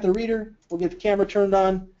it back at the reader. We'll get the camera turned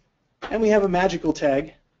on, and we have a magical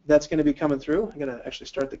tag that's going to be coming through. I'm going to actually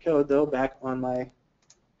start the code, though, back on my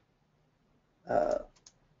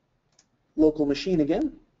local machine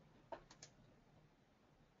again.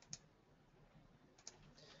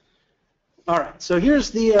 All right, so here's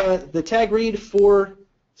the tag read for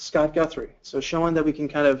Scott Guthrie. So showing that we can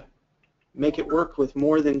kind of make it work with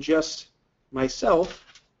more than just myself.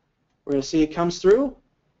 We're going to see it comes through.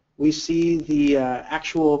 We see the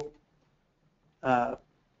actual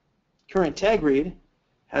current tag read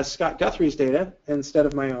has Scott Guthrie's data instead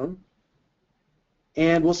of my own.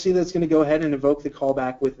 And we'll see that it's going to go ahead and invoke the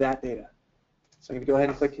callback with that data. So I'm going to go ahead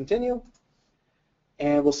and click Continue.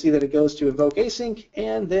 And we'll see that it goes to invoke async,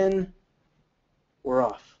 and then we're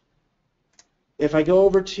off. If I go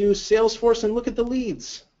over to Salesforce and look at the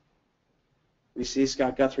leads, we see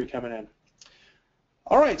Scott Guthrie coming in.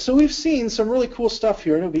 All right, so we've seen some really cool stuff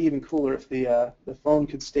here, and it would be even cooler if the phone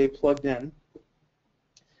could stay plugged in.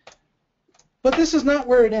 But this is not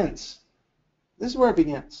where it ends. This is where it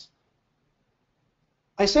begins.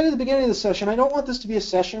 I said at the beginning of the session, I don't want this to be a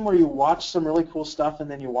session where you watch some really cool stuff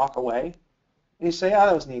and then you walk away and you say,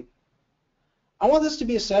 that was neat. I want this to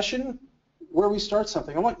be a session where we start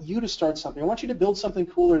something. I want you to start something. I want you to build something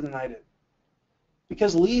cooler than I did.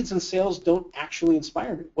 Because leads and sales don't actually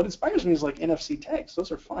inspire me. What inspires me is like NFC tags.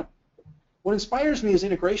 Those are fun. What inspires me is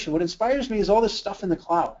integration. What inspires me is all this stuff in the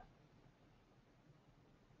cloud.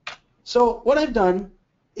 So what I've done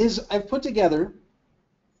is I've put together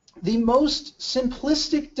the most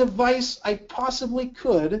simplistic device I possibly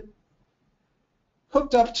could,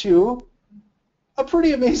 hooked up to a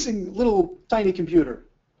pretty amazing little tiny computer.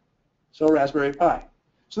 So a Raspberry Pi.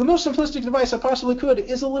 So the most simplistic device I possibly could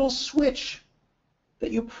is a little switch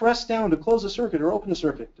that you press down to close a circuit or open a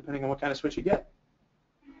circuit, depending on what kind of switch you get.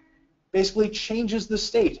 Basically changes the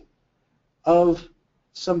state of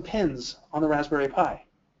some pins on the Raspberry Pi.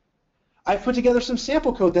 I've put together some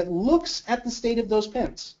sample code that looks at the state of those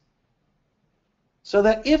pins, so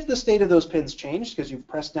that if the state of those pins change, because you've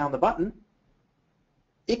pressed down the button,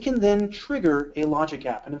 it can then trigger a logic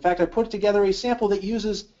app. And in fact, I put together a sample that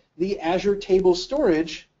uses the Azure Table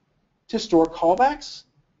Storage to store callbacks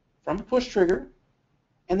from a push trigger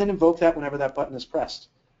and then invoke that whenever that button is pressed.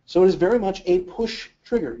 So it is very much a push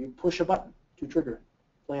trigger. You push a button to trigger.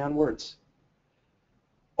 Play on words.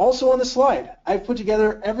 Also on the slide, I've put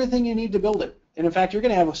together everything you need to build it. And in fact, you're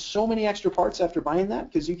going to have so many extra parts after buying that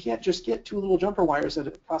because you can't just get 2 little jumper wires at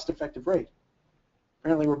a cost-effective rate.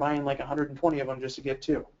 Apparently, we're buying like 120 of them just to get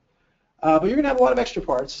 2. But you're going to have a lot of extra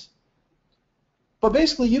parts. But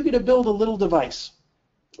basically, you get to build a little device.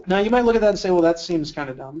 Now, you might look at that and say, well, that seems kind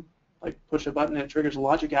of dumb. Like push a button and it triggers a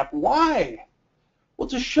logic app. Why? Well,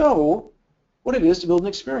 to show what it is to build an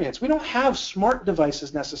experience. We don't have smart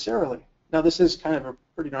devices necessarily. Now, this is kind of a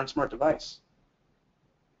pretty darn smart device.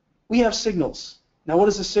 We have signals. Now, what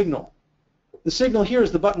is a signal? The signal here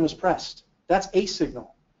is the button was pressed. That's a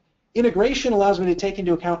signal. Integration allows me to take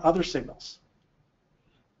into account other signals.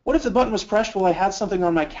 What if the button was pressed while I had something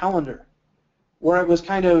on my calendar? where it was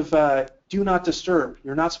kind of do not disturb.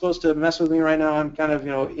 You're not supposed to mess with me right now. I'm kind of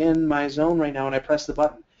in my zone right now, and I press the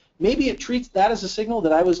button. Maybe it treats that as a signal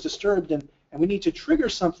that I was disturbed, and we need to trigger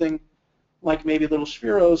something like maybe little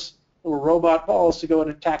spheros, little robot balls to go and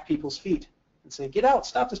attack people's feet and say, get out,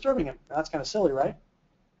 stop disturbing him. Now, that's kind of silly, right?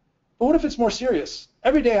 But what if it's more serious?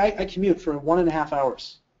 Every day I commute for 1.5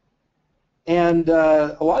 hours. And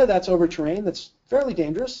a lot of that's over terrain that's fairly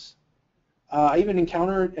dangerous. I even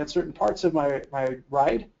encounter at certain parts of my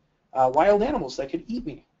ride wild animals that could eat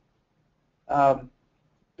me.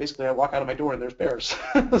 Basically, I walk out of my door and there's bears.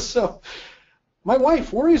 So my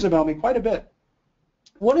wife worries about me quite a bit.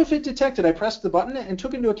 What if it detected I pressed the button and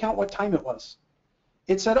took into account what time it was?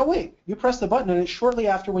 It said, oh wait, you pressed the button and it's shortly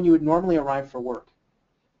after when you would normally arrive for work.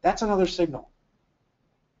 That's another signal.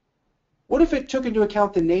 What if it took into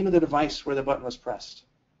account the name of the device where the button was pressed?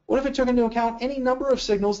 What if it took into account any number of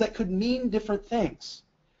signals that could mean different things?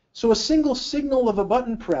 So a single signal of a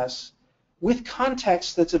button press with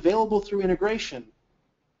context that's available through integration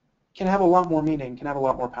can have a lot more meaning, can have a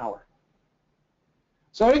lot more power.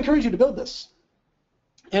 So I'd encourage you to build this.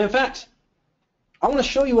 And in fact, I want to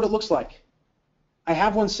show you what it looks like. I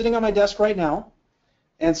have one sitting on my desk right now,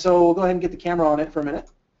 and so we'll go ahead and get the camera on it for a minute.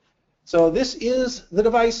 So this is the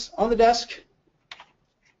device on the desk.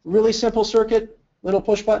 Really simple circuit, little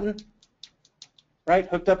push button, right,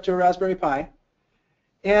 hooked up to a Raspberry Pi.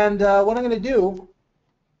 And what I'm going to do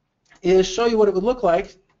is show you what it would look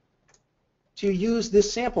like to use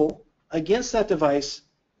this sample against that device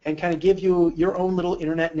and kind of give you your own little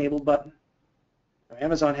internet-enabled button. Now,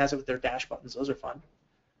 Amazon has it with their dash buttons. Those are fun.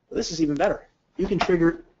 But this is even better. You can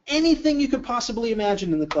trigger anything you could possibly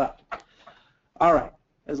imagine in the cloud. All right,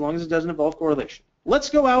 as long as it doesn't involve correlation. Let's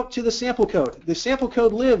go out to the sample code. The sample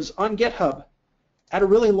code lives on GitHub at a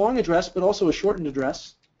really long address, but also a shortened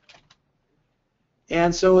address.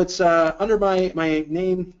 And so it's under my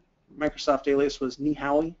name. Microsoft alias was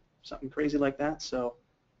Nihowie, something crazy like that. So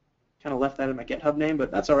kind of left that in my GitHub name, but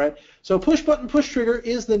that's all right. So push button push trigger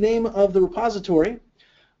is the name of the repository.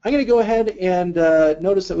 I'm going to go ahead and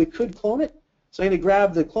notice that we could clone it. So I'm going to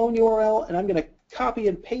grab the clone URL, and I'm going to copy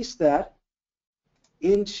and paste that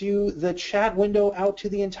into the chat window out to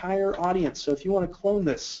the entire audience. So if you want to clone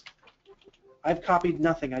this, I've copied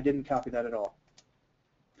nothing. I didn't copy that at all.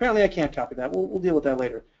 Apparently I can't copy that. We'll deal with that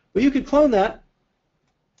later. But you could clone that,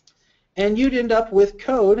 and you'd end up with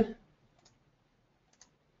code.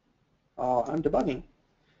 Oh, I'm debugging.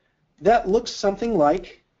 That looks something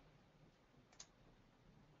like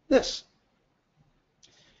this.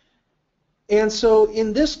 And so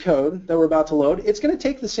in this code that we're about to load, it's going to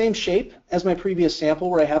take the same shape as my previous sample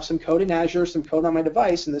where I have some code in Azure, some code on my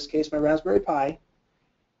device, in this case my Raspberry Pi,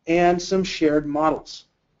 and some shared models.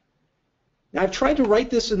 Now I've tried to write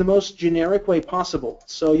this in the most generic way possible.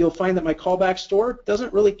 So you'll find that my callback store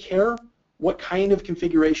doesn't really care what kind of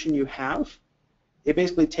configuration you have. It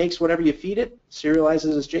basically takes whatever you feed it,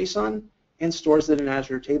 serializes as JSON, and stores it in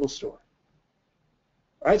Azure Table Store.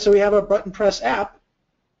 All right, so we have our button press app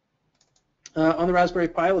on the Raspberry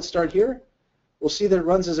Pi. Let's start here. We'll see that it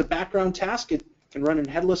runs as a background task. It can run in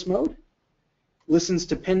headless mode, listens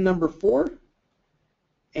to pin number 4,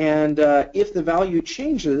 and if the value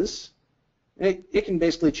changes, it can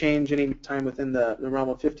basically change any time within the realm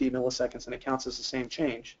of 50 milliseconds, and it counts as the same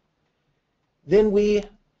change. Then we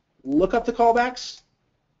look up the callbacks,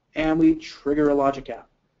 and we trigger a logic app.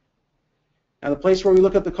 Now the place where we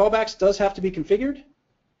look up the callbacks does have to be configured,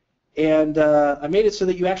 and I made it so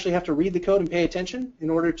that you actually have to read the code and pay attention in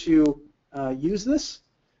order to use this.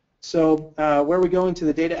 So where we go into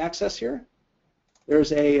the data access here,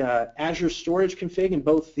 there's a Azure storage config in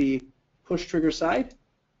both the push trigger side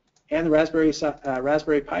and the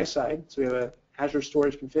Raspberry Pi side. So we have a Azure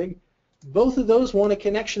storage config. Both of those want a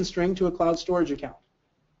connection string to a cloud storage account.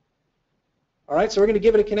 All right, so we're going to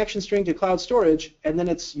give it a connection string to cloud storage, and then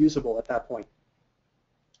it's usable at that point.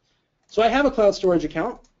 So I have a cloud storage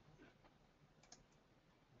account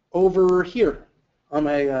over here on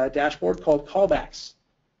my dashboard called callbacks.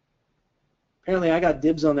 Apparently I got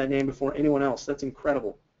dibs on that name before anyone else. That's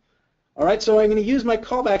incredible. All right, so I'm going to use my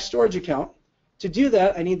callback storage account. To do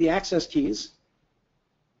that, I need the access keys.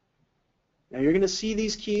 Now you're going to see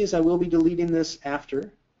these keys. I will be deleting this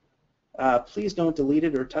after. Please don't delete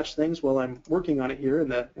it or touch things while I'm working on it here in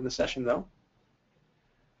the session, though.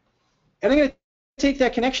 And I'm going to take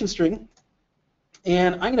that connection string,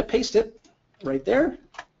 and I'm going to paste it right there,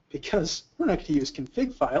 because we're not going to use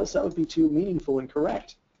config files. That would be too meaningful and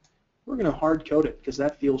correct. We're going to hard code it, because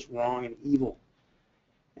that feels wrong and evil.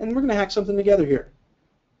 And we're going to hack something together here.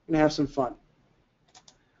 We're going to have some fun.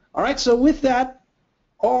 All right, so with that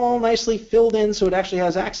all nicely filled in so it actually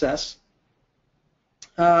has access,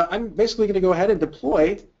 I'm basically going to go ahead and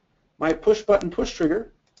deploy my push button push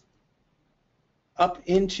trigger up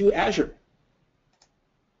into Azure.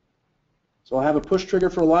 So I'll have a push trigger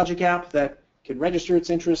for a logic app that can register its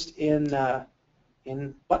interest in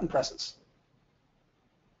button presses.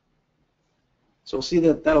 So we'll see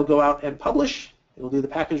that that'll go out and publish. It'll do the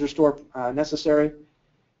package restore necessary.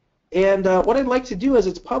 And what I'd like to do as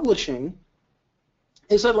it's publishing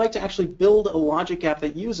is I'd like to actually build a logic app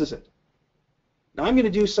that uses it. Now I'm going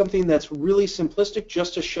to do something that's really simplistic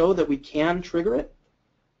just to show that we can trigger it.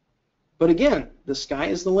 But again, the sky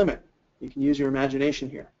is the limit. You can use your imagination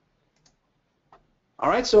here. All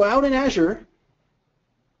right, so out in Azure,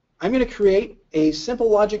 I'm going to create a simple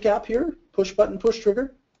logic app here, push button, push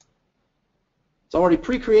trigger. It's already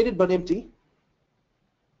pre-created but empty.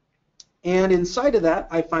 And inside of that,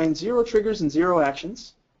 I find 0 triggers and 0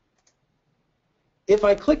 actions. If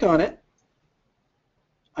I click on it,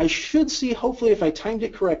 I should see, hopefully, if I timed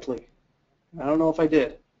it correctly. I don't know if I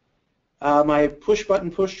did. My push button,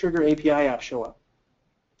 push trigger API app show up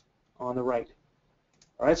on the right.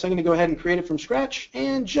 All right, so I'm going to go ahead and create it from scratch,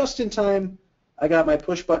 and just in time, I got my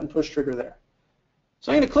push button, push trigger there.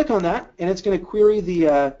 So I'm going to click on that, and it's going to query the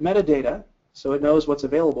metadata so it knows what's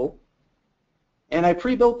available. And I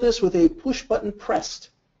pre-built this with a push button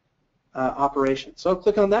pressed operation. So I'll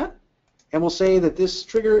click on that, and we'll say that this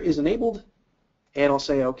trigger is enabled, and I'll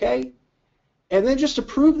say OK. And then just to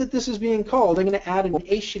prove that this is being called, I'm going to add an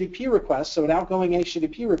HTTP request, so an outgoing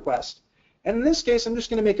HTTP request. And in this case, I'm just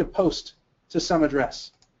going to make a post to some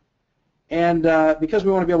address. And because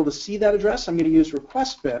we want to be able to see that address, I'm going to use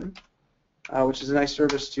request bin, which is a nice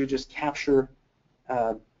service to just capture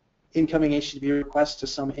incoming HTTP requests to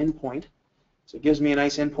some endpoint. So it gives me a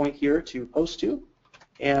nice endpoint here to post to,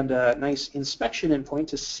 and a nice inspection endpoint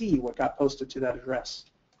to see what got posted to that address.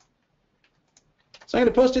 So I'm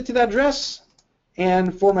going to post it to that address,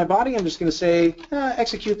 and for my body, I'm just going to say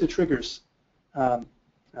execute the triggers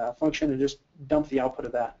function and just dump the output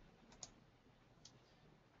of that.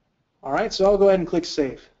 All right, so I'll go ahead and click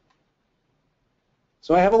Save.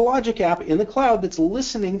 So I have a logic app in the cloud that's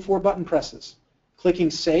listening for button presses. Clicking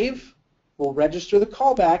Save will register the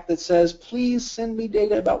callback that says, please send me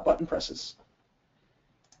data about button presses.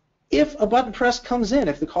 If a button press comes in,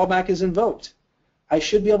 if the callback is invoked, I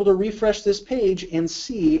should be able to refresh this page and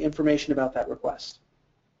see information about that request.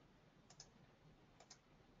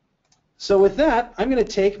 So with that, I'm going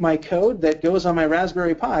to take my code that goes on my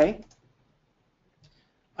Raspberry Pi.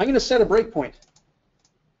 I'm going to set a breakpoint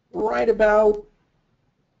right about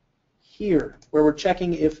here, where we're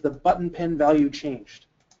checking if the button pin value changed.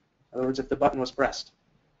 In other words, if the button was pressed.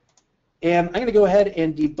 And I'm going to go ahead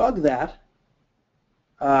and debug that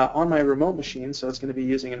on my remote machine. So it's going to be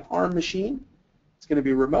using an ARM machine. It's going to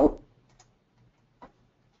be remote.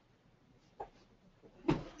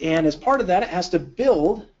 And as part of that, it has to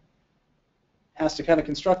build, has to kind of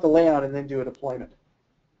construct the layout and then do a deployment.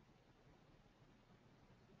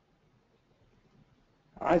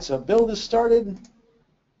 All right, so build is started.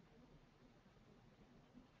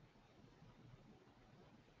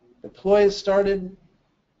 Deploy is started.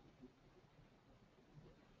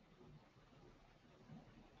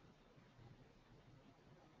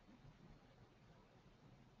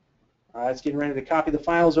 All right, it's getting ready to copy the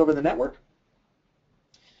files over the network.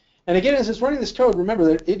 And again, as it's running this code, remember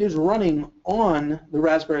that it is running on the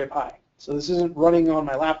Raspberry Pi. So this isn't running on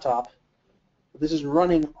my laptop. This is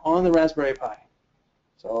running on the Raspberry Pi.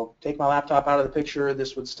 So take my laptop out of the picture,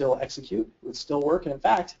 this would still execute, it would still work. And in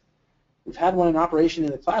fact, we've had one in operation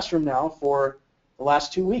in the classroom now for the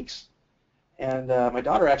last 2 weeks. And my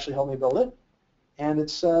daughter actually helped me build it. And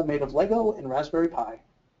it's made of Lego and Raspberry Pi.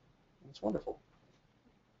 It's wonderful.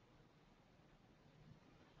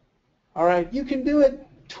 All right, you can do it.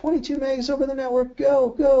 22 megs over the network. Go,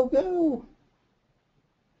 go, go.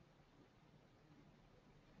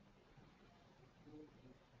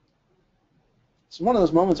 It's one of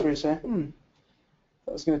those moments where you say, that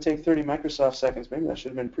was going to take 30 Microsoft seconds. Maybe that should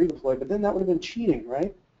have been pre-deployed, but then that would have been cheating,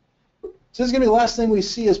 right? So this is going to be the last thing we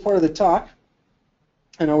see as part of the talk.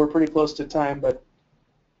 I know we're pretty close to time, but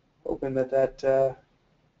hoping that that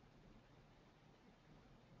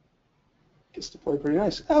gets deployed pretty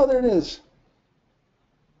nice. Oh, there it is.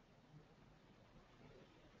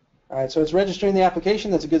 All right, so it's registering the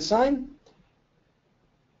application. That's a good sign.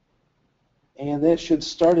 And then it should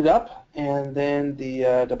start it up, and then the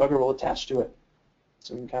debugger will attach to it.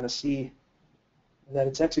 So we can kind of see that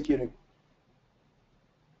it's executing.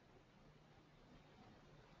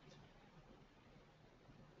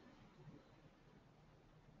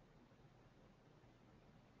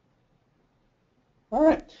 All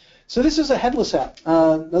right. So this is a headless app.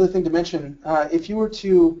 Another thing to mention, if you were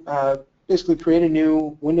to basically create a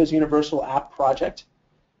new Windows Universal app project,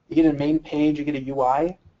 you get a main page, you get a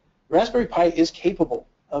UI. Raspberry Pi is capable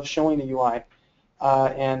of showing a UI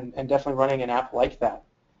and definitely running an app like that.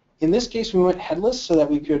 In this case, we went headless so that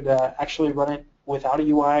we could actually run it without a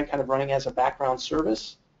UI, kind of running as a background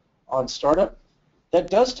service on startup. That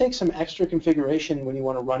does take some extra configuration when you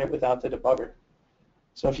want to run it without the debugger.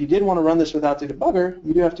 So if you did want to run this without the debugger,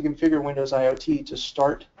 you do have to configure Windows IoT to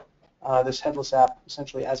start this headless app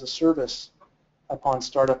essentially as a service upon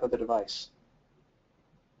startup of the device.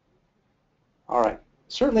 All right,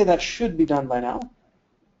 certainly that should be done by now,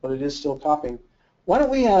 but it is still copying. Why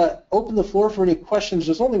don't we open the floor for any questions?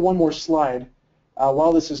 There's only one more slide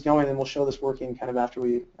while this is going, and we'll show this working kind of after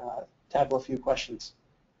we tackle a few questions.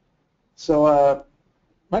 So,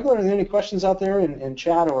 Michael, are there any questions out there in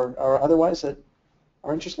chat or otherwise that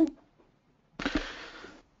are interesting?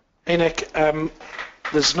 Hey, Nick.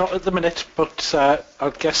 There's not at the minute, but I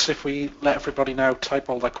guess if we let everybody now type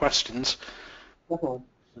all their questions, Definitely.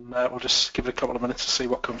 and we'll just give it a couple of minutes to see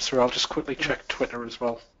what comes through. I'll just quickly check Twitter as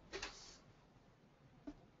well.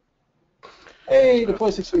 Hey, deploy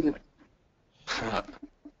succeeded.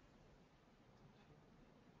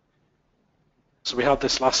 So we had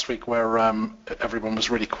this last week where everyone was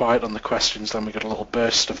really quiet on the questions, then we got a little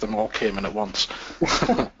burst of them all came in at once.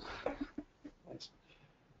 Nice.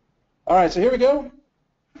 All right, so here we go.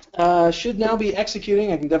 Should now be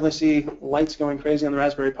executing. I can definitely see lights going crazy on the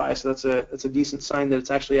Raspberry Pi, so that's a decent sign that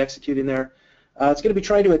it's actually executing there. It's going to be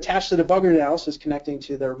trying to attach the debugger now, so it's connecting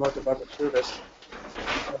to the remote debugger service.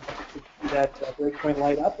 That breakpoint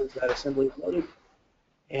light up as that assembly is loaded,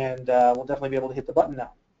 and we'll definitely be able to hit the button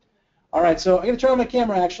now. All right, so I'm going to turn on my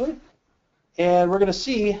camera actually, and we're going to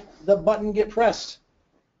see the button get pressed.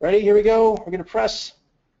 Ready? Here we go. We're going to press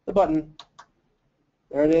the button.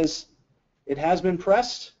 There it is. It has been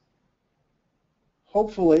pressed.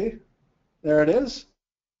 Hopefully, there it is.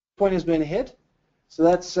 Point has been hit. So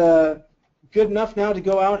that's good enough now to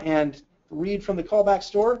go out and read from the callback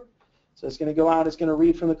store. So it's going to go out, it's going to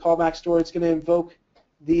read from the callback store, it's going to invoke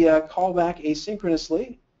the callback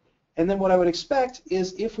asynchronously. And then what I would expect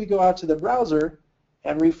is if we go out to the browser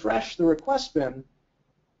and refresh the request bin,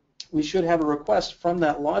 we should have a request from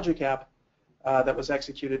that logic app that was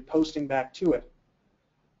executed posting back to it.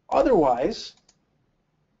 Otherwise,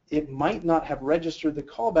 it might not have registered the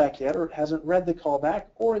callback yet, or it hasn't read the callback,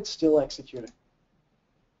 or it's still executing.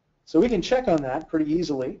 So we can check on that pretty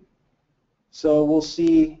easily. So we'll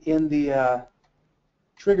see in the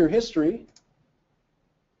trigger history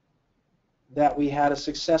that we had a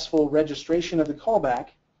successful registration of the callback,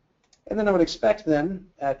 and then I would expect then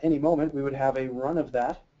at any moment we would have a run of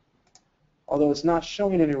that, although it's not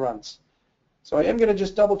showing any runs. So I am going to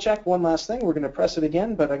just double check one last thing. We're going to press it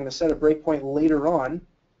again, but I'm going to set a breakpoint later on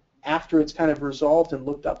after it's kind of resolved and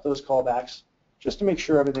looked up those callbacks just to make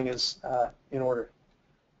sure everything is in order.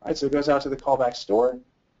 All right, so it goes out to the callback store.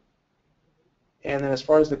 And then as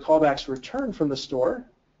far as the callbacks returned from the store,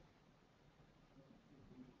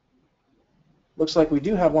 looks like we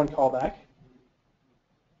do have one callback.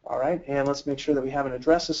 All right, and let's make sure that we have an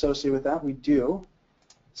address associated with that. We do.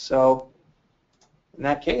 So in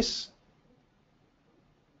that case,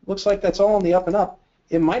 looks like that's all on the up and up.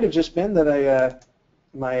 It might have just been that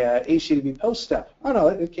my HTTP post step. Oh no,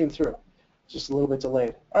 it came through. It's just a little bit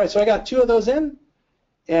delayed. All right, so I got two of those in,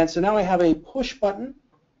 and so now I have a push button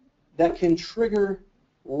that can trigger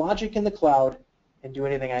logic in the cloud and do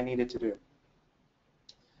anything I need it to do.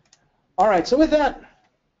 All right, so with that,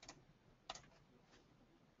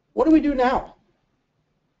 what do we do now?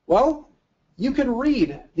 Well, you can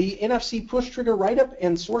read the NFC push trigger write-up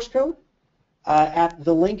and source code at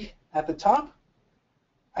the link at the top.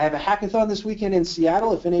 I have a hackathon this weekend in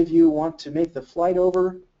Seattle if any of you want to make the flight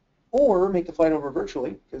over or make the flight over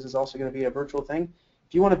virtually, because it's also going to be a virtual thing.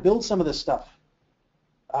 If you want to build some of this stuff,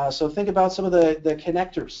 so think about some of the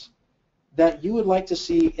connectors that you would like to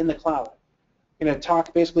see in the cloud. I'm going to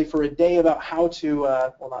talk basically for a day about how to,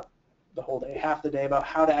 well, not the whole day, half the day, about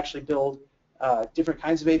how to actually build different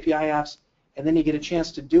kinds of API apps, and then you get a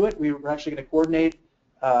chance to do it. We're actually going to coordinate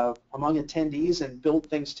among attendees and build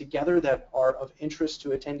things together that are of interest to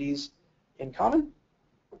attendees in common.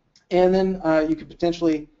 And then you could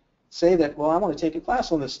potentially say that, well, I want to take a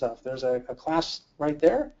class on this stuff. There's a class right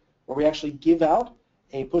there where we actually give out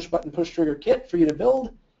a push button, push trigger kit for you to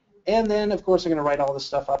build. And then, of course, I'm going to write all the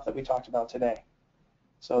stuff up that we talked about today.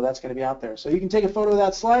 So that's going to be out there. So you can take a photo of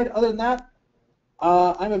that slide. Other than that,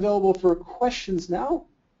 I'm available for questions now,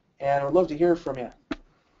 and I would love to hear from you.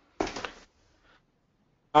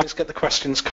 Let's get the questions